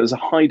 but there's a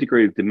high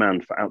degree of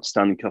demand for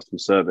outstanding customer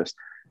service,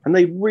 and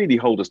they really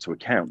hold us to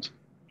account.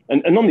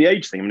 And on the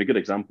age thing, a good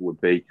example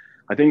would be,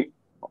 I think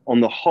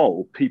on the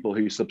whole, people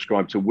who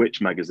subscribe to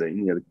Which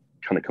magazine, the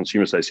kind of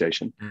consumer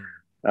association,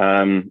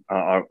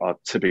 are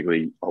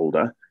typically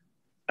older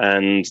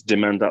and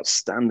demand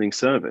outstanding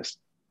service.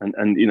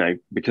 And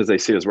because they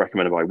see us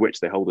recommended by Which,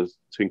 they hold us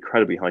to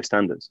incredibly high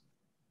standards.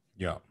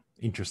 Yeah,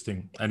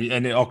 interesting.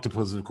 And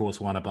Octopus, of course,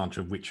 won a bunch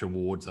of Which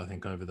awards, I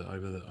think, over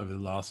the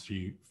last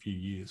few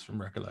years, from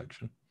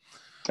recollection.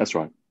 That's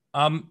right.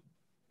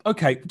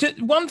 Okay,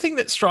 just one thing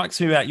that strikes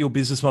me about your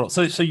business model.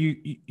 So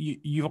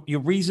you're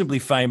reasonably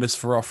famous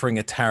for offering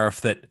a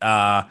tariff that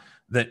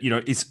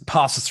is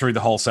passes through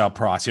the wholesale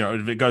price.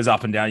 If it goes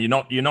up and down,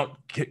 you're not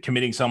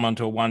committing someone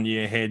to a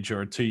 1-year hedge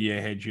or a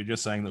 2-year hedge. You're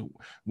just saying that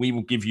we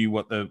will give you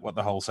what the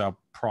wholesale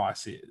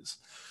price is.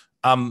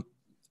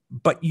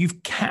 But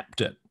you've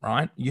capped it,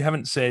 right? You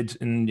haven't said,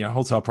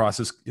 wholesale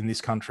prices in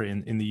this country,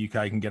 in the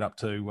UK, can get up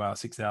to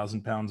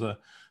 £6,000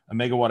 a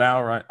megawatt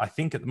hour, I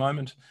think, at the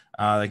moment.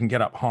 They can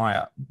get up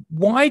higher.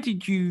 Why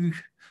did you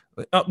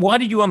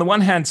on the one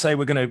hand say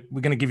we're going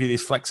to give you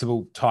this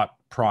flexible type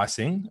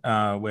pricing,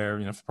 where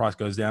if the price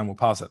goes down, we'll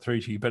pass that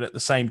through to you, but at the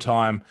same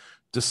time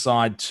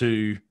decide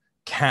to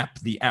cap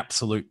the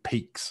absolute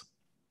peaks?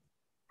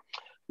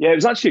 Yeah, it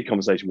was actually a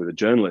conversation with a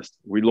journalist.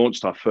 We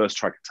launched our first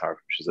tracker tariff,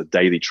 which is a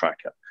daily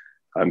tracker,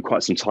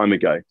 quite some time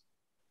ago.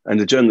 And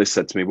the journalist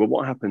said to me, well,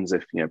 what happens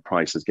if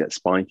prices get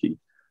spiky?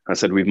 I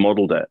said, we've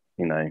modeled it,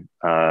 in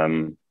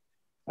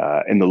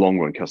the long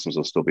run, customers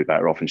will still be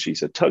better off. And she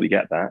said, totally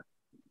get that.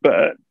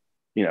 But,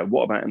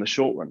 what about in the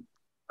short run?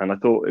 And I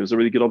thought it was a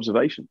really good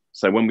observation.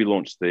 So when we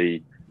launched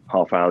the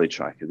half-hourly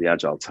tracker, the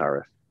agile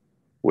tariff,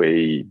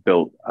 we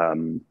built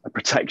a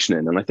protection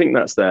in. And I think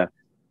that's there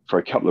for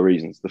a couple of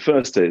reasons. The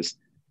first is,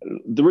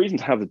 the reason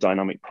to have the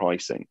dynamic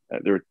pricing,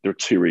 there are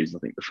two reasons, I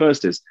think. The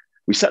first is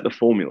we set the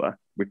formula,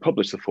 we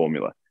publish the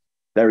formula.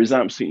 There is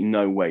absolutely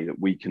no way that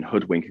we can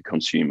hoodwink a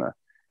consumer.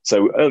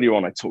 So earlier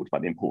on, I talked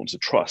about the importance of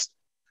trust.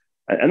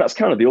 And that's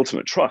kind of the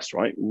ultimate trust,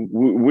 right?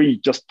 We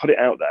just put it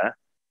out there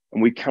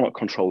and we cannot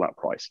control that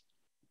price.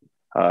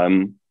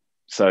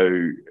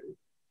 So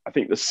I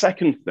think the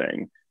second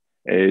thing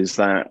is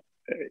that,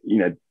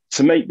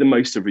 to make the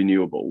most of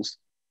renewables,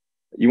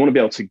 you want to be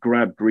able to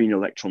grab green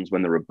electrons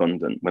when they're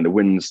abundant, when the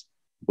wind's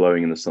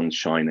blowing and the sun's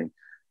shining.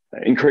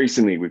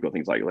 Increasingly, we've got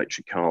things like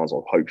electric cars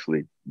or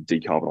hopefully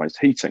decarbonized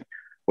heating,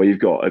 where you've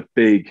got a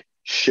big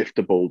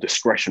shiftable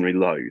discretionary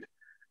load.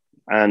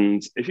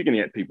 And if you're going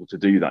to get people to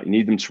do that, you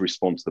need them to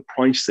respond to the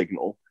price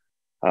signal.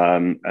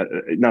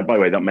 Now, by the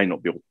way, that may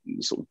not be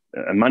sort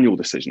of a manual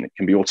decision. It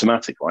can be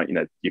automatic, right?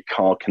 Your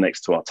car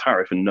connects to our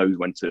tariff and knows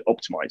when to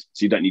optimize,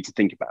 so you don't need to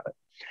think about it.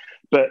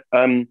 But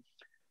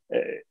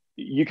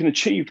you can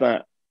achieve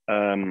that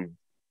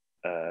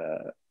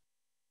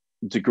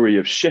degree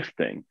of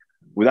shifting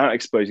without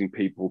exposing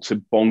people to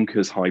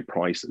bonkers high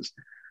prices.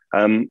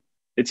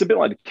 It's a bit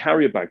like the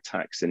carrier bag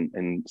tax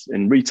in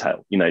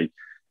retail.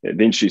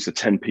 They introduced a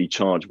 10p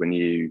charge when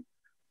you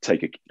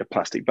take a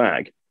plastic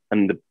bag,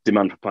 and the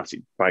demand for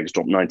plastic bags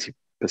dropped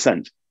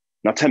 90%.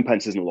 Now, 10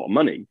 pence isn't a lot of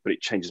money, but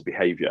it changes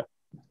behavior.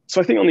 So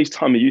I think on these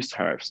time of use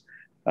tariffs,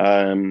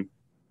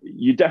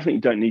 you definitely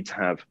don't need to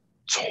have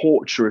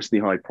torturously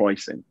high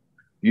pricing.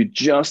 You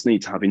just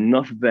need to have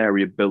enough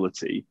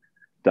variability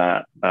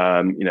that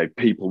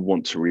people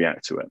want to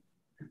react to it.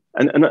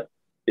 And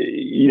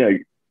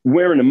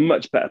we're in a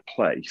much better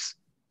place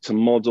to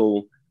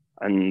model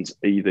and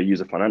either use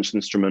a financial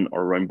instrument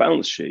or our own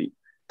balance sheet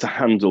to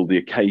handle the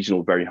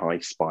occasional very high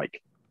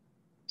spike.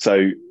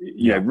 So,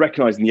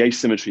 recognizing the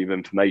asymmetry of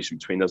information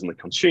between us and the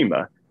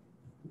consumer,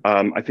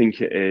 I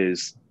think it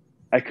is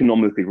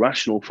economically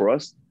rational for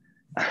us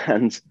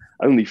and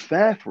only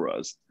fair for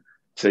us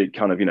to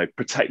kind of,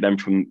 protect them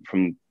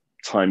from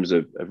times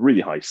of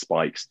really high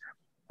spikes.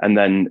 And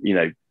then,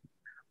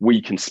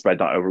 we can spread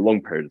that over a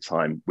long period of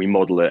time. We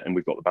model it and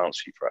we've got the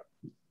balance sheet for it.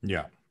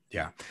 Yeah.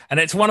 Yeah. And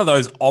it's one of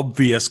those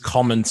obvious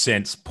common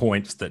sense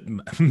points that,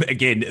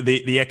 again,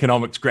 the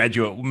economics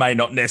graduate may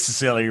not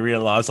necessarily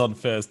realize on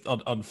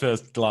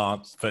first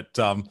glance, but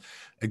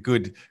a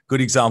good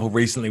example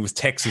recently was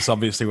Texas,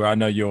 obviously, where I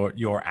know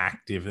you're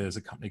active. There's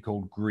a company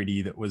called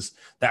Gritty that was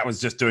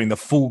just doing the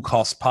full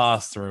cost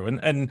pass through,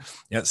 and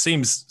it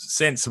seems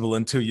sensible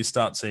until you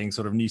start seeing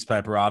sort of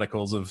newspaper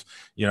articles of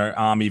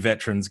Army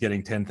veterans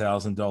getting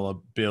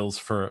 $10,000 bills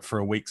for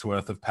a week's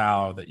worth of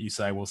power, that you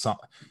say, well,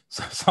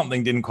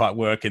 something didn't quite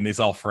work in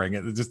this offering.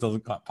 It just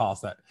doesn't quite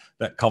pass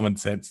that common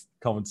sense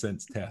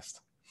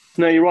test.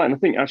 No, you're right, and I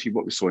think actually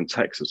what we saw in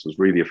Texas was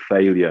really a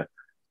failure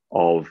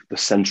of the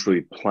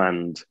centrally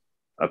planned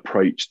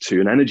approach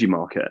to an energy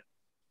market.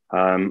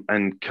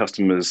 And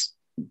customers,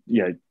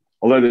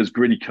 although there's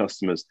greedy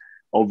customers,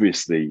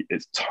 obviously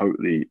it's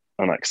totally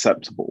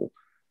unacceptable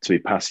to be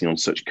passing on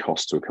such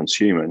costs to a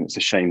consumer. And it's a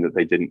shame that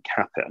they didn't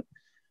cap it.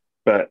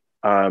 But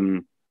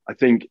I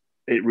think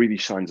it really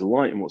shines a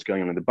light on what's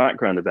going on in the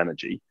background of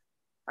energy,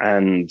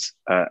 and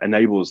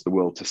enables the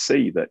world to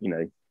see that,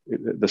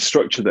 the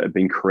structure that had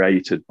been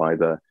created by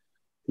the,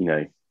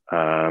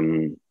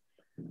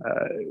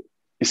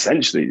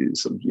 essentially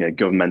sort of,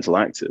 governmental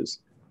actors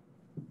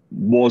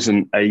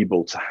wasn't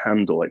able to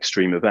handle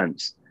extreme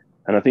events.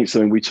 And I think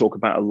something we talk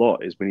about a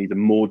lot is we need a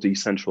more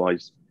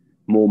decentralized,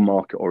 more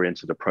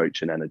market-oriented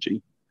approach in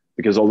energy,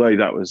 because although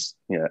that was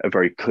a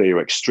very clear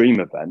extreme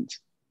event,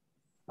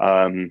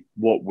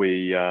 what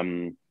we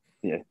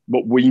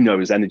know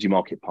as energy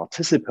market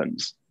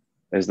participants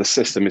is the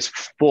system is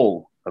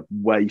full of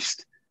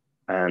waste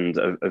and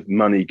of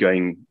money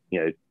going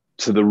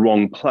to the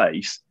wrong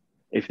place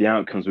if the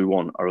outcomes we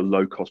want are a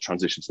low-cost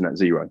transition to net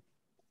zero.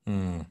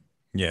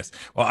 Yes.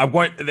 Well, I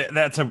won't.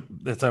 That's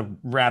a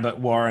rabbit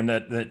warren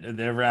that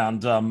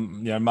around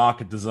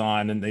market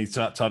design and these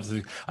types of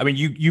things. I mean,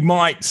 you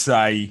might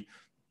say,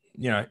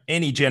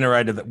 any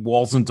generator that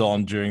wasn't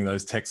on during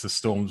those Texas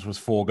storms was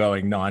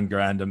foregoing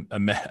 $9,000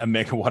 a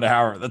megawatt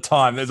hour at the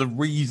time. There's a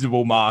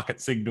reasonable market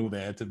signal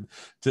there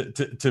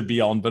to be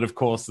on, but of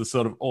course, the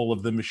sort of all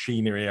of the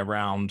machinery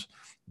around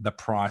the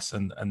price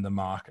and the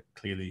market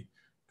clearly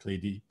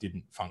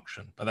didn't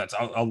function. But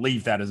I'll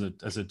leave that as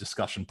a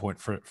discussion point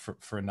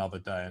for another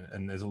day.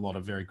 And there's a lot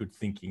of very good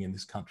thinking in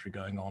this country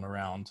going on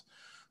around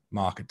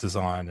market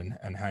design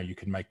and how you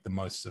can make the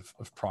most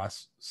of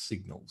price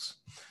signals.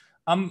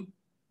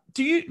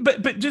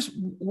 But just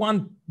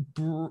one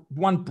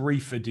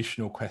brief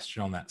additional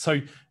question on that.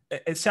 So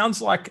it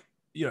sounds like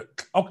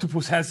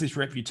Octopus has this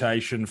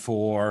reputation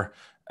for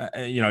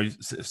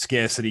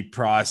scarcity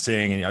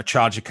pricing, and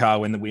charge your car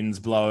when the wind's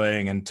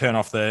blowing and turn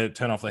off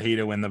the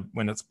heater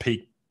when it's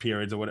peak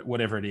periods or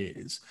whatever it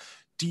is.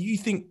 Do you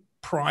think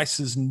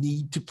prices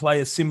need to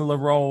play a similar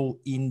role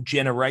in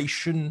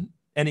generation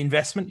and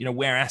investment?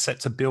 Where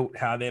assets are built,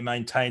 how they're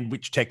maintained,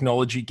 which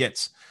technology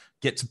gets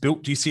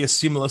built. Do you see a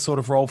similar sort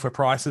of role for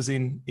prices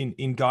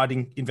in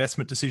guiding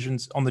investment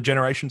decisions on the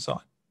generation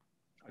side?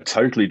 I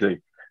totally do.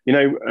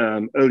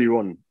 Earlier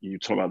on, you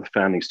talked about the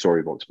founding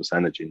story of Octopus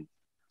Energy.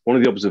 One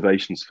of the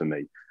observations for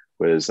me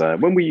was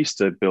when we used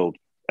to build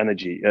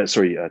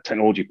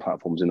technology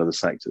platforms in other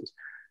sectors,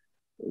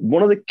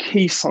 one of the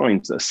key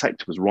signs that a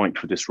sector was ripe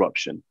for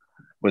disruption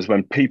was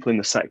when people in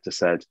the sector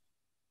said,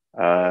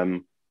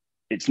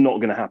 it's not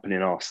going to happen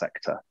in our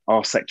sector.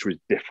 Our sector is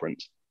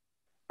different.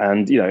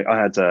 And, we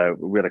had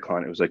a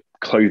client, it was a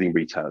clothing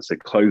retailer,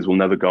 said clothes will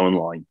never go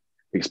online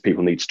because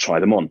people need to try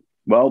them on.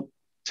 Well,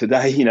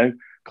 today,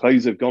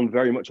 clothes have gone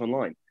very much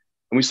online.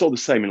 And we saw the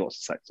same in lots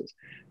of sectors.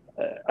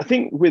 I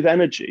think with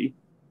energy,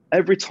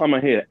 every time I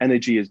hear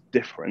energy is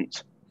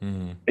different,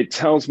 it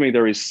tells me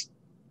there is,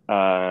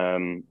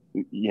 the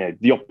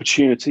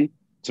opportunity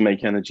to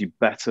make energy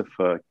better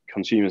for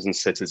consumers and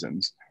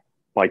citizens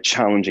by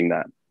challenging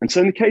that. And so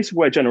in the case of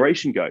where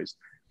generation goes,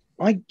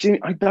 I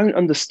don't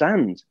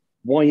understand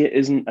why it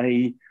isn't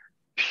a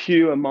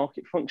pure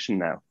market function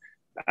now.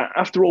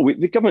 After all,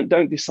 the government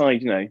don't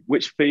decide,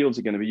 which fields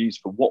are going to be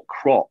used for what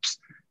crops.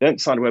 They don't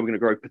decide where we're going to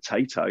grow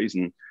potatoes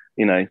and,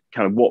 kind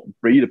of what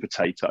breed of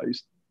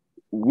potatoes.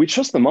 We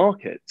trust the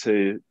market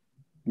to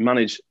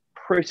manage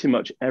pretty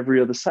much every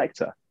other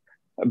sector.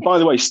 And by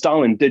the way,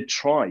 Stalin did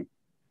try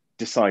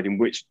deciding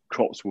which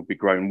crops would be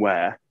grown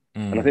where.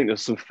 And I think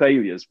there's some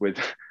failures with,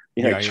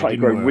 trying to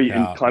grow wheat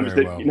in climates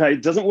that,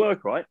 it doesn't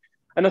work, right?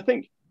 And I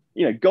think,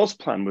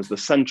 Gosplan was the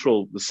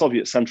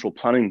Soviet Central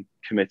Planning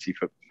Committee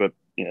for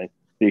the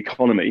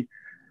economy.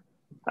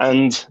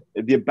 And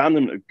the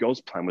abandonment of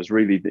Gosplan was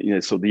really,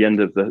 the end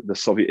of the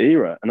Soviet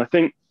era. And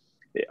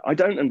I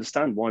don't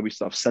understand why we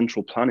still have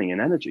central planning in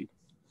energy.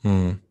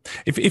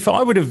 If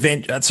I would have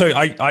ventured, so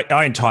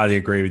I entirely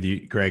agree with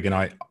you, Greg, and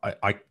I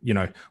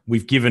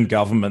we've given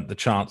government the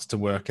chance to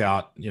work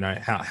out,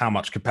 how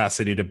much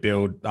capacity to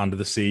build under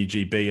the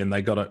CEGB, and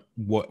they got it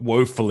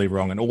woefully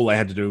wrong, and all they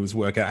had to do was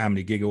work out how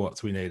many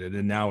gigawatts we needed,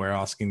 and now we're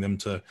asking them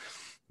to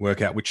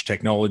work out which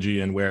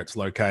technology and where it's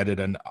located.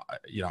 And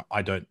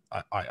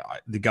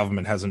the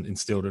government hasn't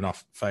instilled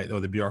enough faith, or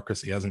the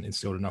bureaucracy hasn't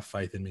instilled enough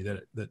faith in me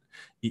that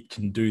it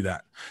can do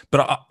that.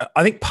 But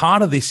I think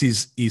part of this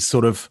is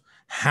sort of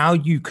how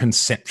you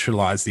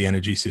conceptualize the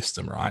energy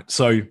system, right?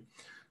 So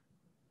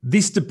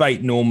this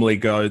debate normally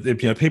goes,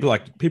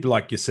 people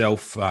like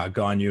yourself,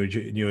 Guy New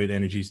at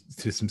Energy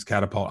Systems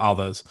Catapult,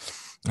 others,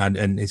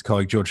 and his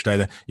colleague George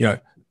Dather,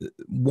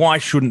 why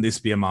shouldn't this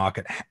be a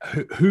market?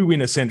 Who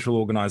in a central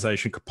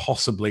organization could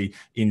possibly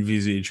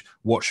envisage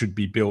what should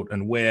be built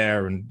and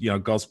where, and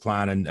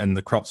Gosplan and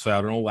the crops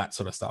failed and all that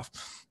sort of stuff.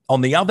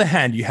 On the other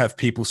hand, you have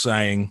people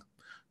saying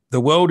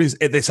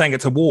they're saying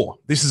it's a war.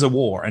 This is a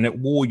war, and at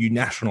war you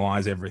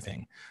nationalize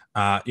everything.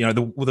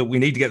 We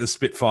need to get the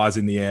Spitfires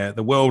in the air.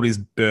 The world is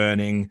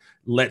burning.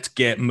 Let's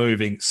get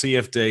moving.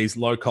 CFDs,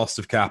 low cost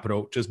of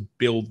capital, just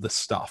build the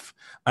stuff.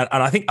 And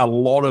I think a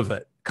lot of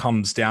it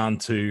comes down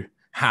to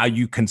how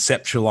you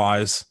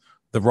conceptualize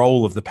the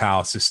role of the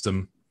power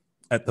system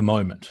at the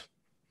moment.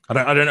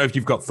 I don't know if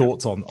you've got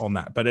thoughts on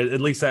that, but at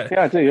least that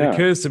I do, it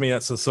occurs to me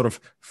that's a sort of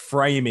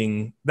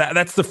framing,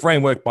 that's the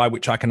framework by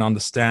which I can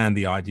understand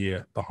the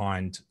idea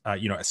behind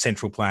a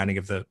central planning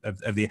of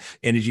the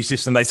energy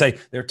system. They say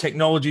there are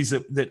technologies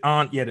that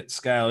aren't yet at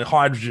scale,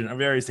 hydrogen and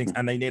various things,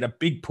 and they need a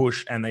big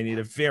push and they need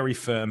a very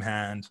firm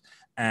hand,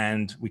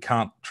 and we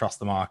can't trust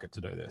the market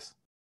to do this.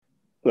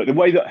 Look, the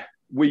way that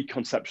we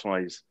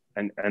conceptualize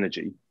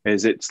energy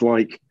is it's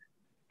like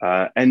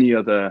any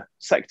other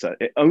sector.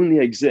 It only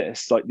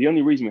exists, like the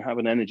only reason we have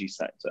an energy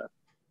sector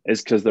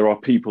is because there are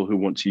people who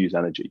want to use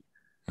energy,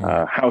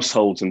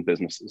 households and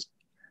businesses.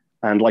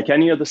 And like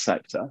any other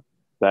sector,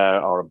 there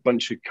are a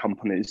bunch of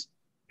companies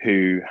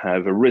who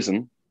have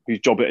arisen, whose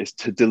job it is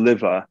to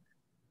deliver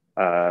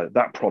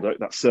that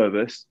product, that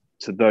service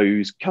to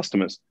those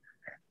customers.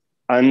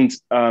 And,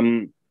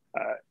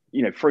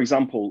 for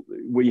example,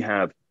 we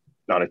have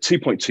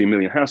 2.2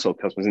 million household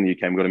customers in the UK,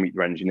 and we've got to meet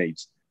their energy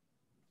needs.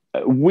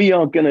 We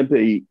are going to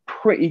be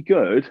pretty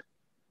good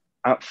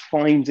at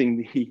finding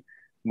the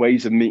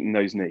ways of meeting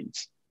those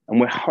needs. And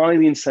we're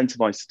highly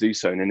incentivized to do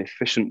so in an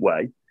efficient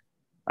way.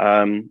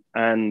 We're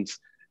going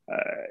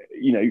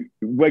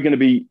to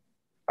be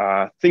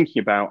thinking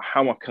about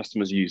how our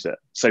customers use it.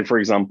 So, for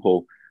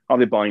example, are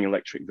they buying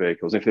electric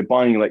vehicles? If they're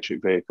buying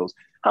electric vehicles,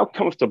 how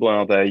comfortable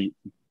are they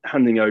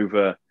handing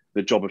over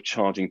the job of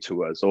charging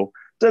to us? Or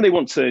do they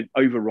want to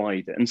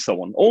override it, and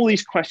so on? All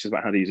these questions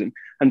about how to use it,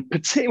 and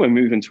particularly when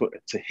we move into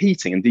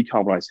heating and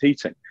decarbonized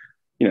heating,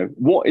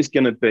 what is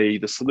going to be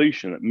the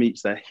solution that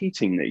meets their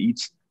heating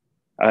needs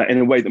in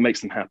a way that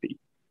makes them happy?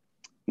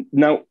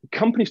 Now,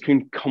 companies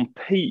can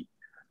compete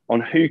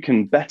on who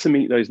can better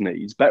meet those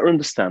needs, better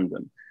understand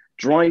them,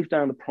 drive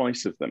down the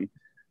price of them,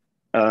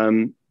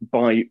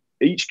 by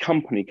each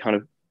company kind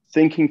of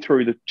thinking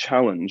through the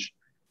challenge,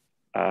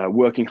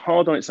 working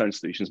hard on its own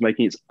solutions,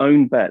 making its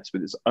own bets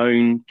with its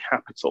own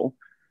capital.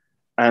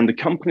 And the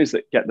companies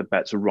that get the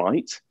bets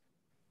right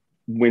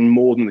win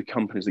more than the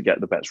companies that get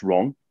the bets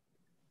wrong.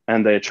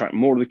 And they attract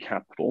more of the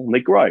capital and they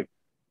grow.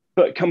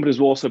 But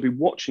companies will also be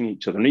watching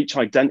each other and each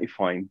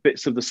identifying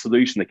bits of the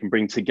solution they can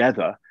bring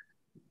together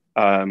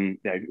from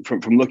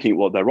looking at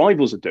what their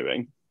rivals are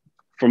doing,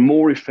 for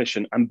more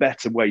efficient and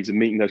better ways of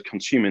meeting those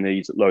consumer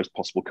needs at lowest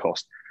possible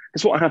cost.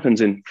 It's what happens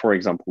in, for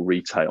example,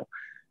 retail.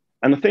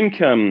 And I think,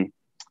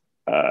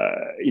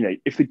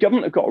 if the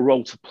government have got a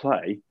role to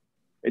play,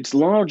 it's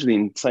largely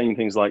in saying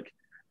things like,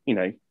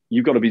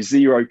 you've got to be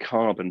zero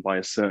carbon by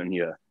a certain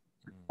year,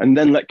 and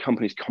then let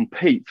companies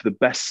compete for the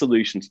best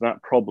solution to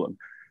that problem.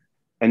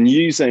 And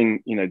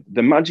using,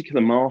 the magic of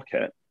the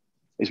market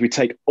is we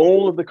take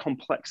all of the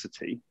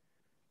complexity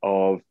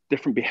of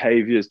different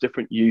behaviors,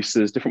 different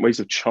uses, different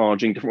ways of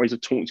charging, different ways of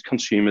talking to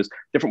consumers,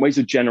 different ways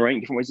of generating,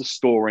 different ways of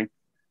storing,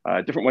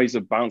 different ways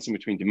of balancing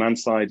between demand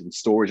side and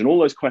storage and all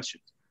those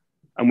questions.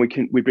 And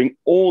we bring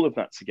all of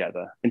that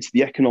together into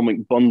the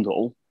economic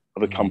bundle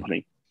of a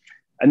company.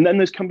 And then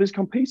there's companies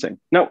competing.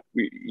 Now,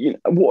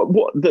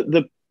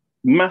 the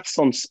maths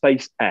on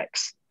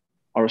SpaceX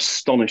are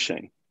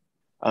astonishing.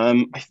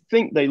 I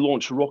think they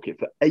launched a rocket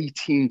for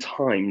 18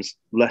 times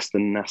less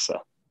than NASA.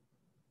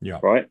 Yeah.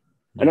 Right.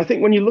 Yeah. And I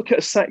think when you look at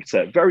a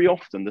sector, very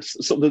often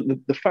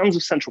the fans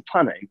of central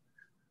planning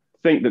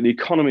think that the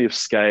economy of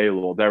scale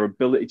or their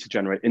ability to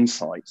generate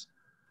insights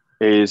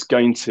is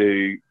going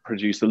to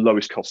produce the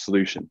lowest cost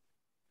solution.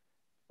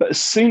 But as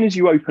soon as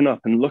you open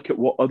up and look at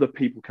what other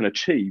people can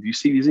achieve, you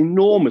see these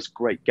enormous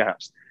great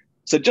gaps.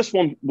 So just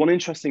one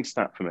interesting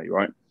stat for me,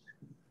 right?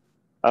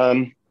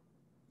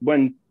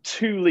 When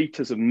 2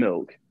 litres of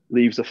milk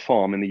leaves a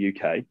farm in the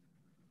UK,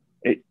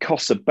 it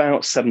costs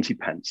about 70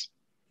 pence.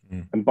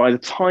 And by the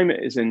time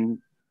it is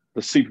in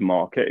the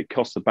supermarket, it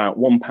costs about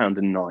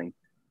 £1.09.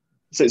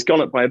 So it's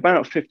gone up by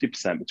about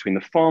 50% between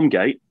the farm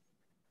gate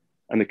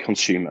and the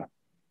consumer.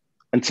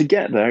 And to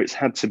get there, it's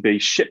had to be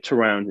shipped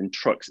around in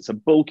trucks. It's a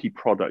bulky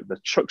product. The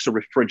trucks are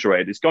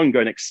refrigerated. It's going to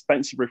go in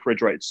expensive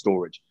refrigerated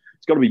storage.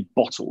 It's got to be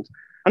bottled.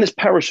 And it's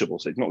perishable,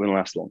 so it's not going to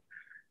last long.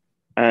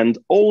 And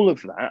all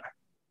of that,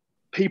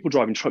 people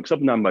driving trucks up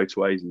and down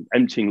motorways and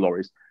emptying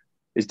lorries,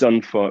 is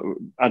done for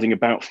adding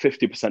about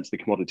 50% to the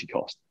commodity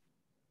cost.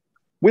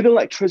 With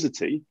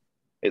electricity,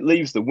 it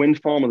leaves the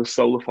wind farm or the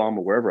solar farm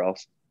or wherever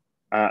else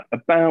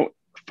about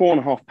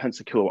 4.5 pence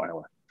a kilowatt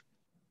hour.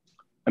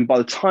 And by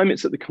the time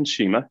it's at the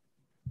consumer,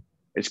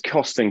 it's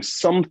costing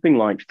something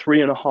like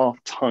 3.5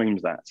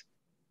 times that.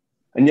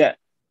 And yet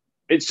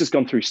it's just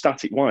gone through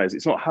static wires.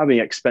 It's not having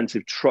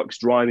expensive trucks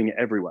driving it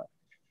everywhere.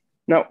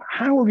 Now,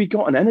 how have you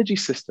got an energy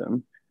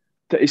system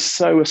that is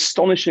so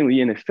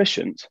astonishingly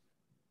inefficient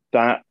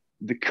that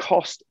the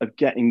cost of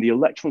getting the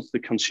electrons to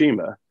the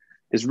consumer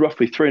is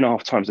roughly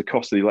 3.5 times the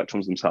cost of the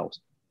electrons themselves?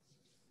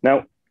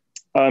 Now,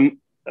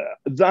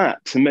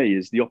 that to me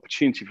is the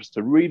opportunity for us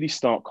to really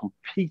start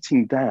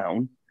competing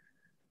down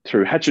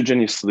through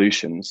heterogeneous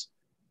solutions,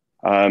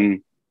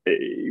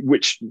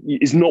 which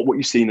is not what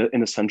you see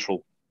in a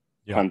central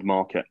planned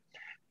market.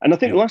 And I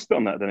think the last bit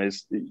on that then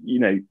is,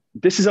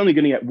 this is only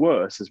going to get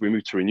worse as we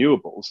move to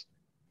renewables,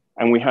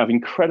 and we have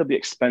incredibly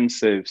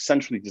expensive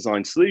centrally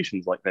designed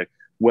solutions like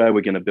where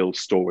we're going to build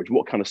storage,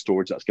 what kind of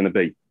storage that's going to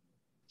be.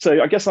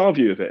 So I guess our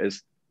view of it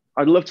is,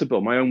 I'd love to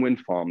build my own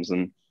wind farms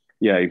and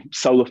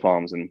solar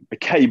farms and a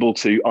cable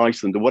to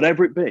Iceland or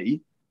whatever it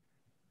be,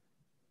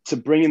 to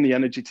bring in the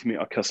energy to meet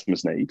our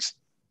customers' needs,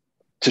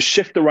 to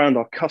shift around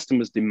our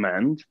customers'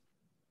 demand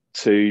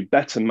to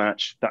better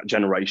match that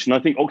generation. I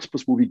think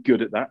Octopus will be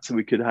good at that, so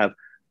we could have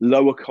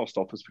lower cost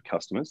offers for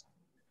customers.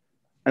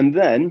 And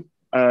then,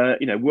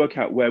 work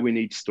out where we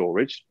need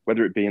storage,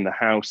 whether it be in the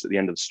house, at the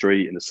end of the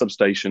street, in the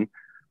substation,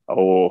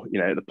 or,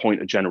 at the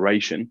point of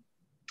generation,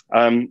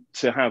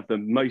 to have the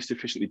most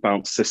efficiently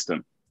balanced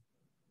system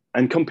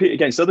and compete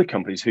against other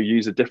companies who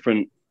use a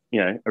different,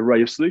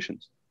 array of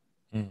solutions.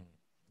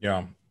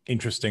 Yeah.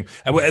 Interesting.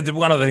 And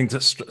one of the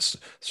things that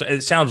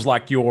it sounds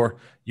like you're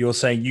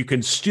saying you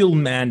can still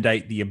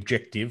mandate the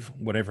objective,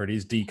 whatever it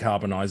is,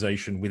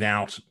 decarbonisation,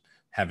 without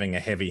having a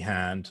heavy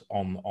hand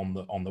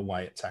on the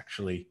way it's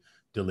actually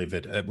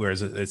delivered.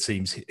 Whereas it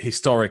seems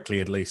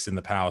historically, at least in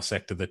the power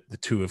sector, that the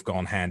two have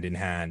gone hand in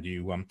hand.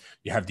 You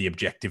have the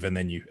objective, and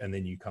then you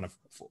kind of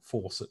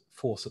force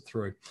it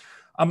through.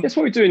 That's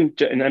what we do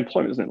in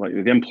employment, isn't it? Like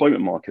the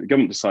employment market, the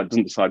government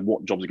doesn't decide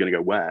what jobs are going to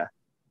go where.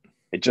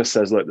 It just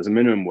says, look, there's a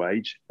minimum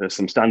wage, there's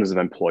some standards of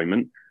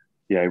employment,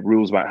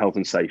 rules about health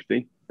and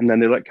safety, and then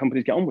they let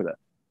companies get on with it.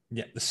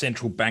 Yeah, the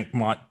central bank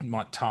might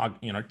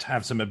target, to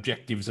have some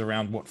objectives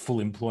around what full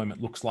employment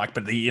looks like,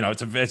 but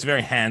it's a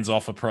very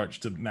hands-off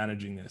approach to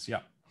managing this. Yeah,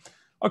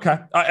 okay.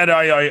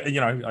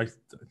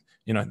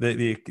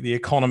 The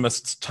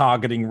economist's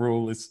targeting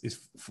rule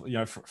is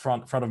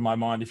front of my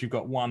mind. If you've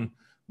got one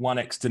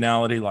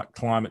externality like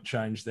climate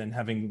change, then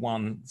having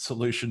one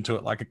solution to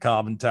it like a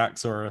carbon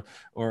tax or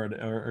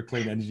a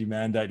clean energy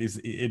mandate is,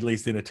 at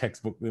least in a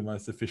textbook, the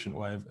most efficient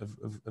way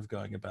of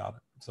going about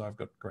it. So I've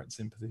got great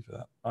sympathy for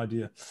that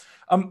idea.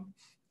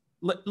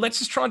 Let's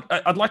just try.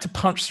 I'd like to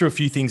punch through a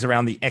few things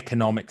around the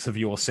economics of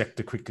your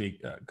sector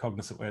quickly,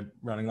 cognizant we're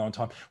running low on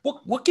time.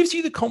 What gives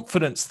you the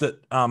confidence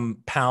that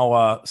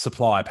power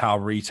supply, power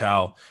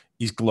retail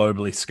is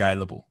globally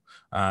scalable?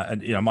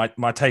 And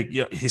my take,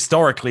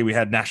 historically we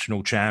had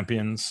national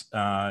champions,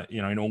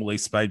 in all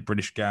East Spain,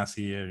 British Gas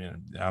here,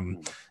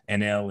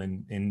 NL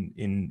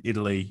in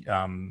Italy,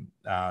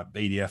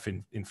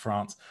 EDF in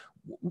France.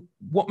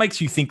 What makes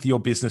you think that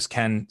your business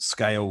can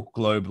scale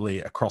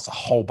globally across a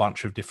whole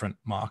bunch of different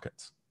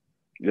markets?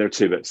 There are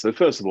two bits. So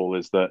first of all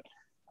is that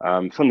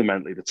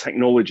fundamentally the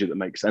technology that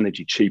makes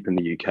energy cheap in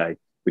the UK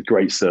with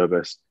great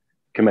service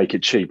can make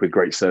it cheap with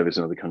great service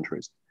in other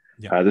countries.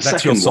 Yeah,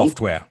 that's your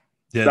software.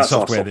 Yeah, that's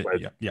software. Our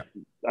software.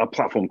 Our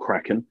platform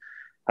Kraken,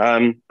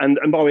 and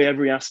by the way,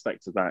 every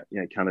aspect of that,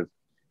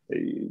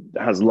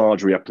 has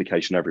large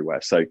reapplication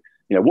everywhere. So,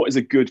 what is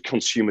a good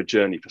consumer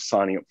journey for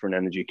signing up for an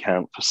energy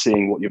account, for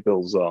seeing what your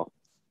bills are,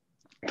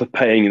 for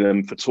paying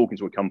them, for talking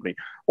to a company?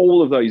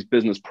 All of those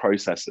business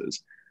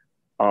processes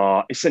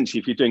are essentially,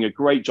 if you're doing a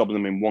great job of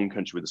them in one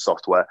country with the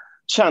software,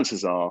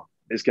 chances are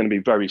it's going to be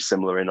very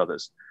similar in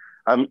others.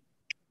 And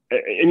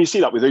you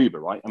see that with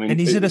Uber, right?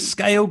 And is it a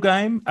scale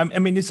game?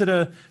 Is it do you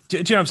know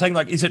what I'm saying?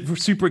 Like, is it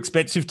super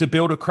expensive to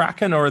build a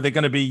Kraken, or are there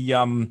going to be,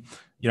 20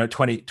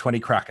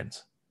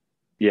 Krakens?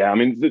 Yeah,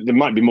 there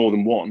might be more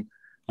than one,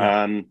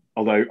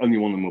 although only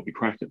one of them will be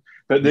Kraken.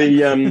 But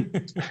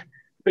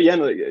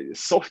the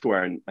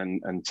software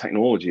and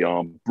technology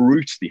are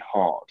brutally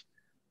hard.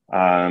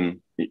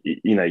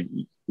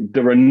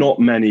 There are not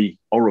many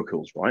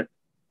Oracles, right?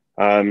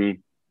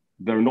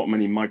 There are not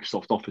many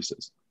Microsoft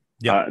Offices.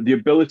 Yeah. The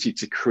ability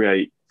to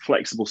create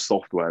flexible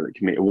software that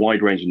can meet a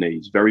wide range of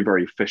needs very,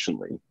 very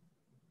efficiently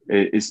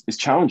is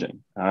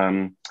challenging.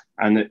 And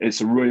it's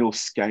a real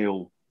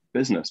scale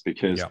business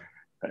because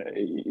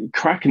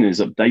Kraken is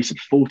updated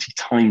 40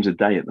 times a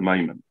day at the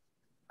moment.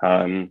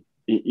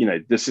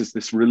 This is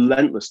this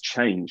relentless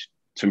change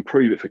to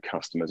improve it for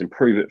customers,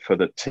 improve it for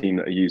the team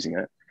that are using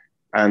it,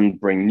 and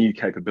bring new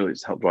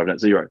capabilities to help drive net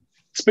zero.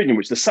 Speaking of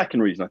which, the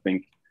second reason I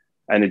think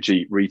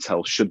energy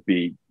retail should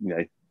be,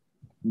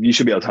 you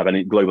should be able to have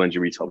any global energy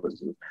retail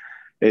business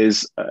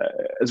is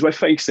as we're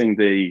facing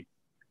the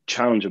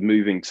challenge of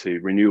moving to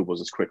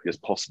renewables as quickly as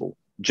possible.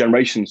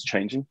 Generation's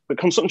changing, but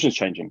consumption's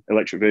changing,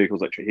 electric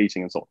vehicles, electric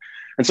heating, and so on.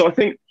 And so I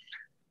think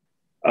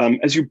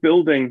as you're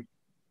building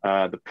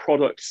the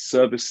products,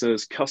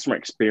 services, customer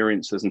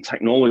experiences, and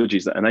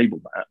technologies that enable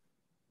that,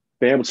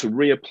 be able to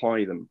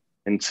reapply them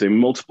into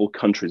multiple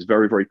countries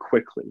very, very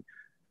quickly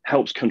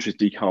helps countries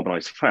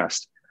decarbonize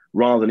fast,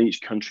 rather than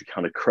each country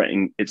kind of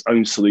creating its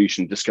own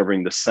solution,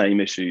 discovering the same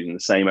issues and the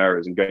same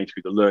errors and going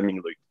through the learning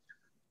loop.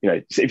 You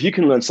know, so if you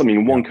can learn something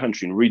in one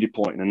country and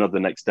redeploy it in another the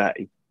next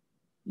day,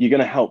 you're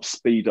going to help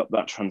speed up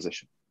that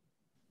transition.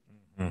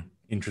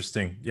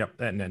 Interesting. Yep.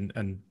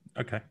 And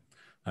okay.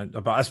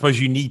 But I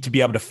suppose you need to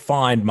be able to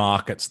find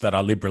markets that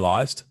are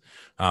liberalized.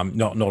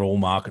 Not all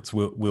markets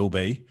will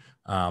be.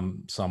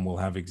 Some will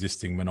have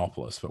existing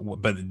monopolists,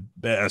 but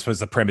I suppose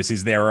the premise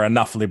is there are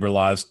enough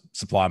liberalized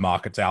supply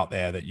markets out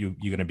there that you're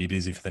going to be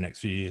busy for the next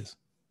few years.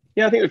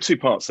 Yeah, I think there are two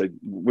parts. So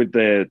with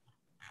their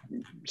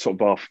sort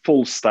of our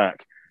full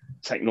stack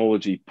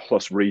technology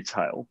plus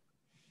retail,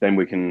 then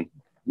we can,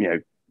 you know,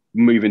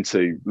 move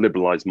into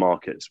liberalized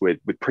markets with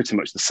pretty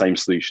much the same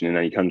solution in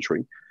any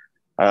country.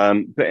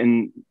 But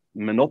in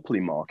monopoly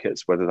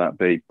markets, whether that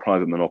be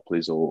private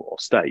monopolies or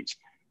state,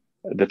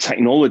 the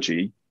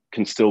technology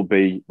can still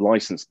be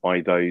licensed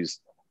by those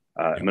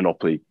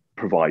monopoly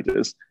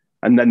providers,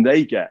 and then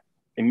they get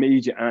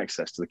immediate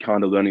access to the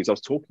kind of learnings I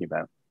was talking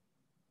about.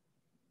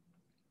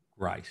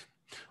 Right.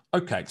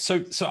 Okay,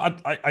 so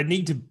I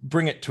need to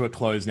bring it to a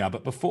close now,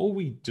 but before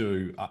we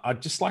do,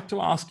 I'd just like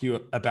to ask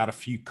you about a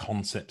few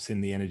concepts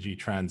in the energy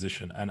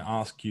transition and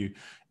ask you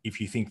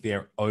if you think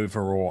they're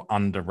over or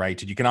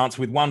underrated. You can answer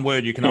with one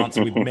word, you can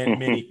answer with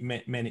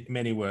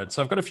many words.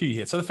 So I've got a few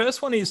here. So the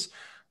first one is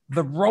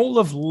the role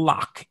of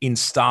luck in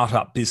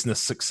startup business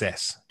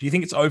success. Do you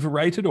think it's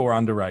overrated or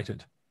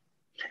underrated?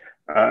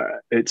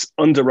 It's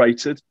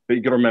underrated, but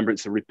you've got to remember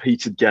it's a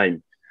repeated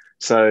game.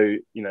 So,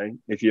 you know,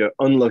 if you're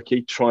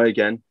unlucky, try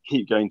again,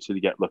 keep going till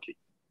you get lucky.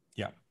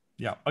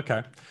 Yeah.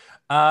 Okay.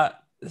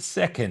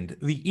 Second,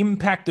 the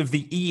impact of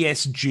the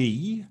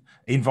ESG,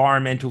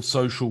 environmental,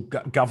 social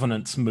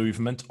governance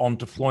movement on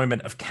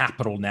deployment of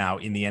capital now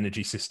in the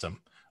energy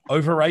system.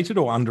 Overrated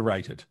or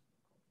underrated?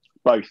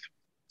 Both.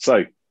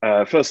 So,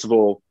 first of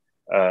all,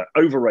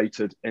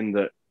 overrated in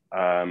that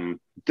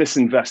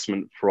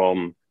disinvestment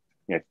from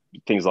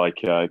things like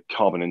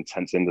carbon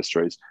intense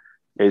industries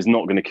is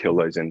not going to kill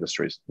those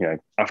industries. You know,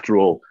 after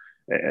all,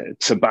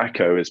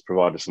 tobacco has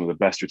provided some of the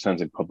best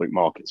returns in public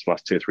markets for the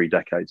last 2 or 3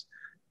 decades.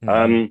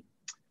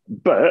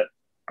 But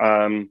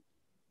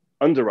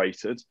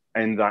underrated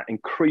in that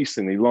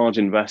increasingly large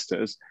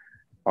investors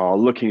are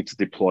looking to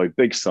deploy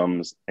big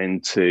sums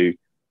into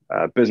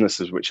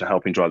businesses which are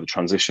helping drive the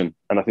transition.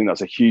 And I think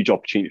that's a huge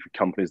opportunity for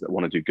companies that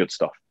want to do good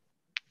stuff.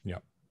 Yeah.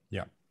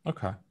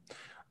 Okay.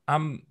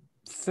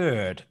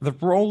 Third, the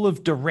role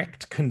of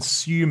direct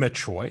consumer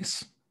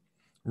choice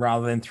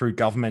rather than through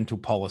governmental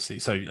policy.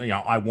 So,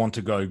 I want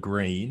to go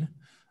green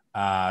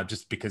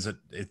just because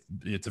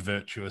it's a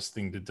virtuous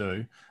thing to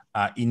do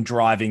in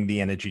driving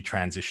the energy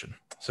transition.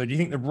 So do you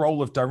think the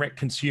role of direct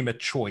consumer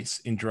choice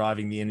in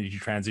driving the energy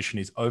transition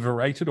is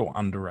overrated or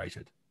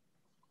underrated?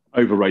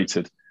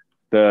 Overrated.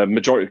 The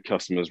majority of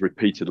customers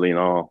repeatedly in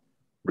our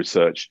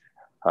research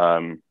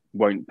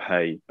won't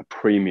pay a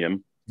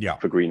premium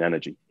for green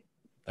energy.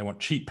 They want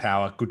cheap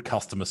power, good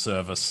customer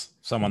service,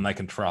 someone they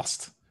can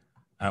trust.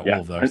 All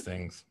of those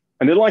things.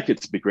 And they like it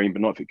to be green,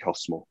 but not if it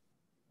costs more.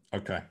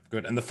 Okay,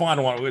 good. And the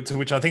final one, to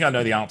which I think I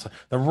know the answer,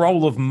 the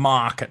role of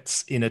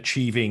markets in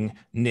achieving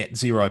net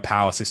zero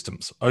power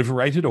systems,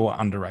 overrated or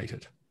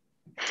underrated?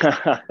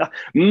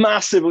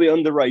 Massively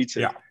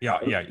underrated. Yeah.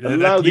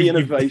 Allow the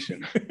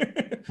innovation.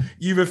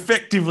 You've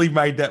effectively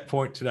made that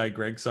point today,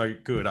 Greg. So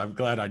good. I'm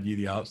glad I knew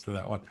the answer to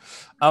that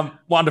one.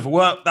 Wonderful.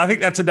 Well, I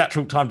think that's a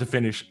natural time to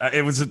finish.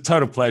 It was a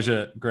total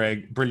pleasure,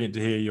 Greg. Brilliant to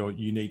hear your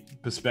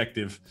unique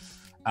perspective,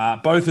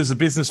 both as a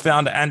business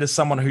founder and as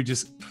someone who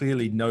just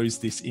clearly knows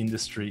this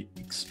industry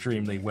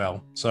extremely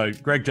well. So,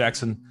 Greg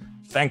Jackson,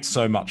 thanks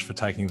so much for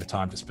taking the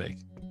time to speak.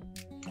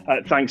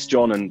 Thanks,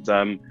 John.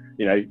 And,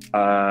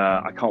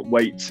 I can't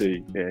wait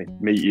to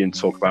meet you and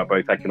talk about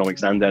both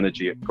economics and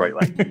energy at great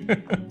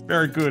length.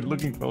 Very good.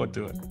 Looking forward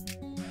to it.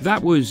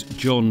 That was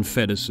John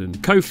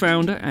Feddersen,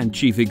 co-founder and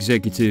chief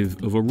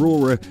executive of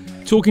Aurora,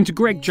 talking to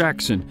Greg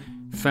Jackson,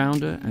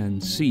 founder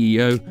and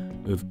CEO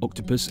of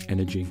Octopus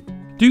Energy.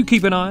 Do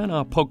keep an eye on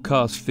our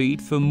podcast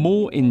feed for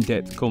more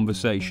in-depth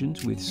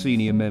conversations with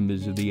senior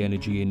members of the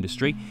energy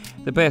industry.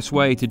 The best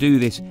way to do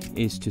this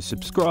is to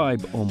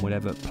subscribe on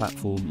whatever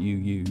platform you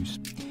use.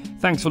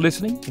 Thanks for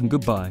listening and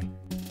goodbye.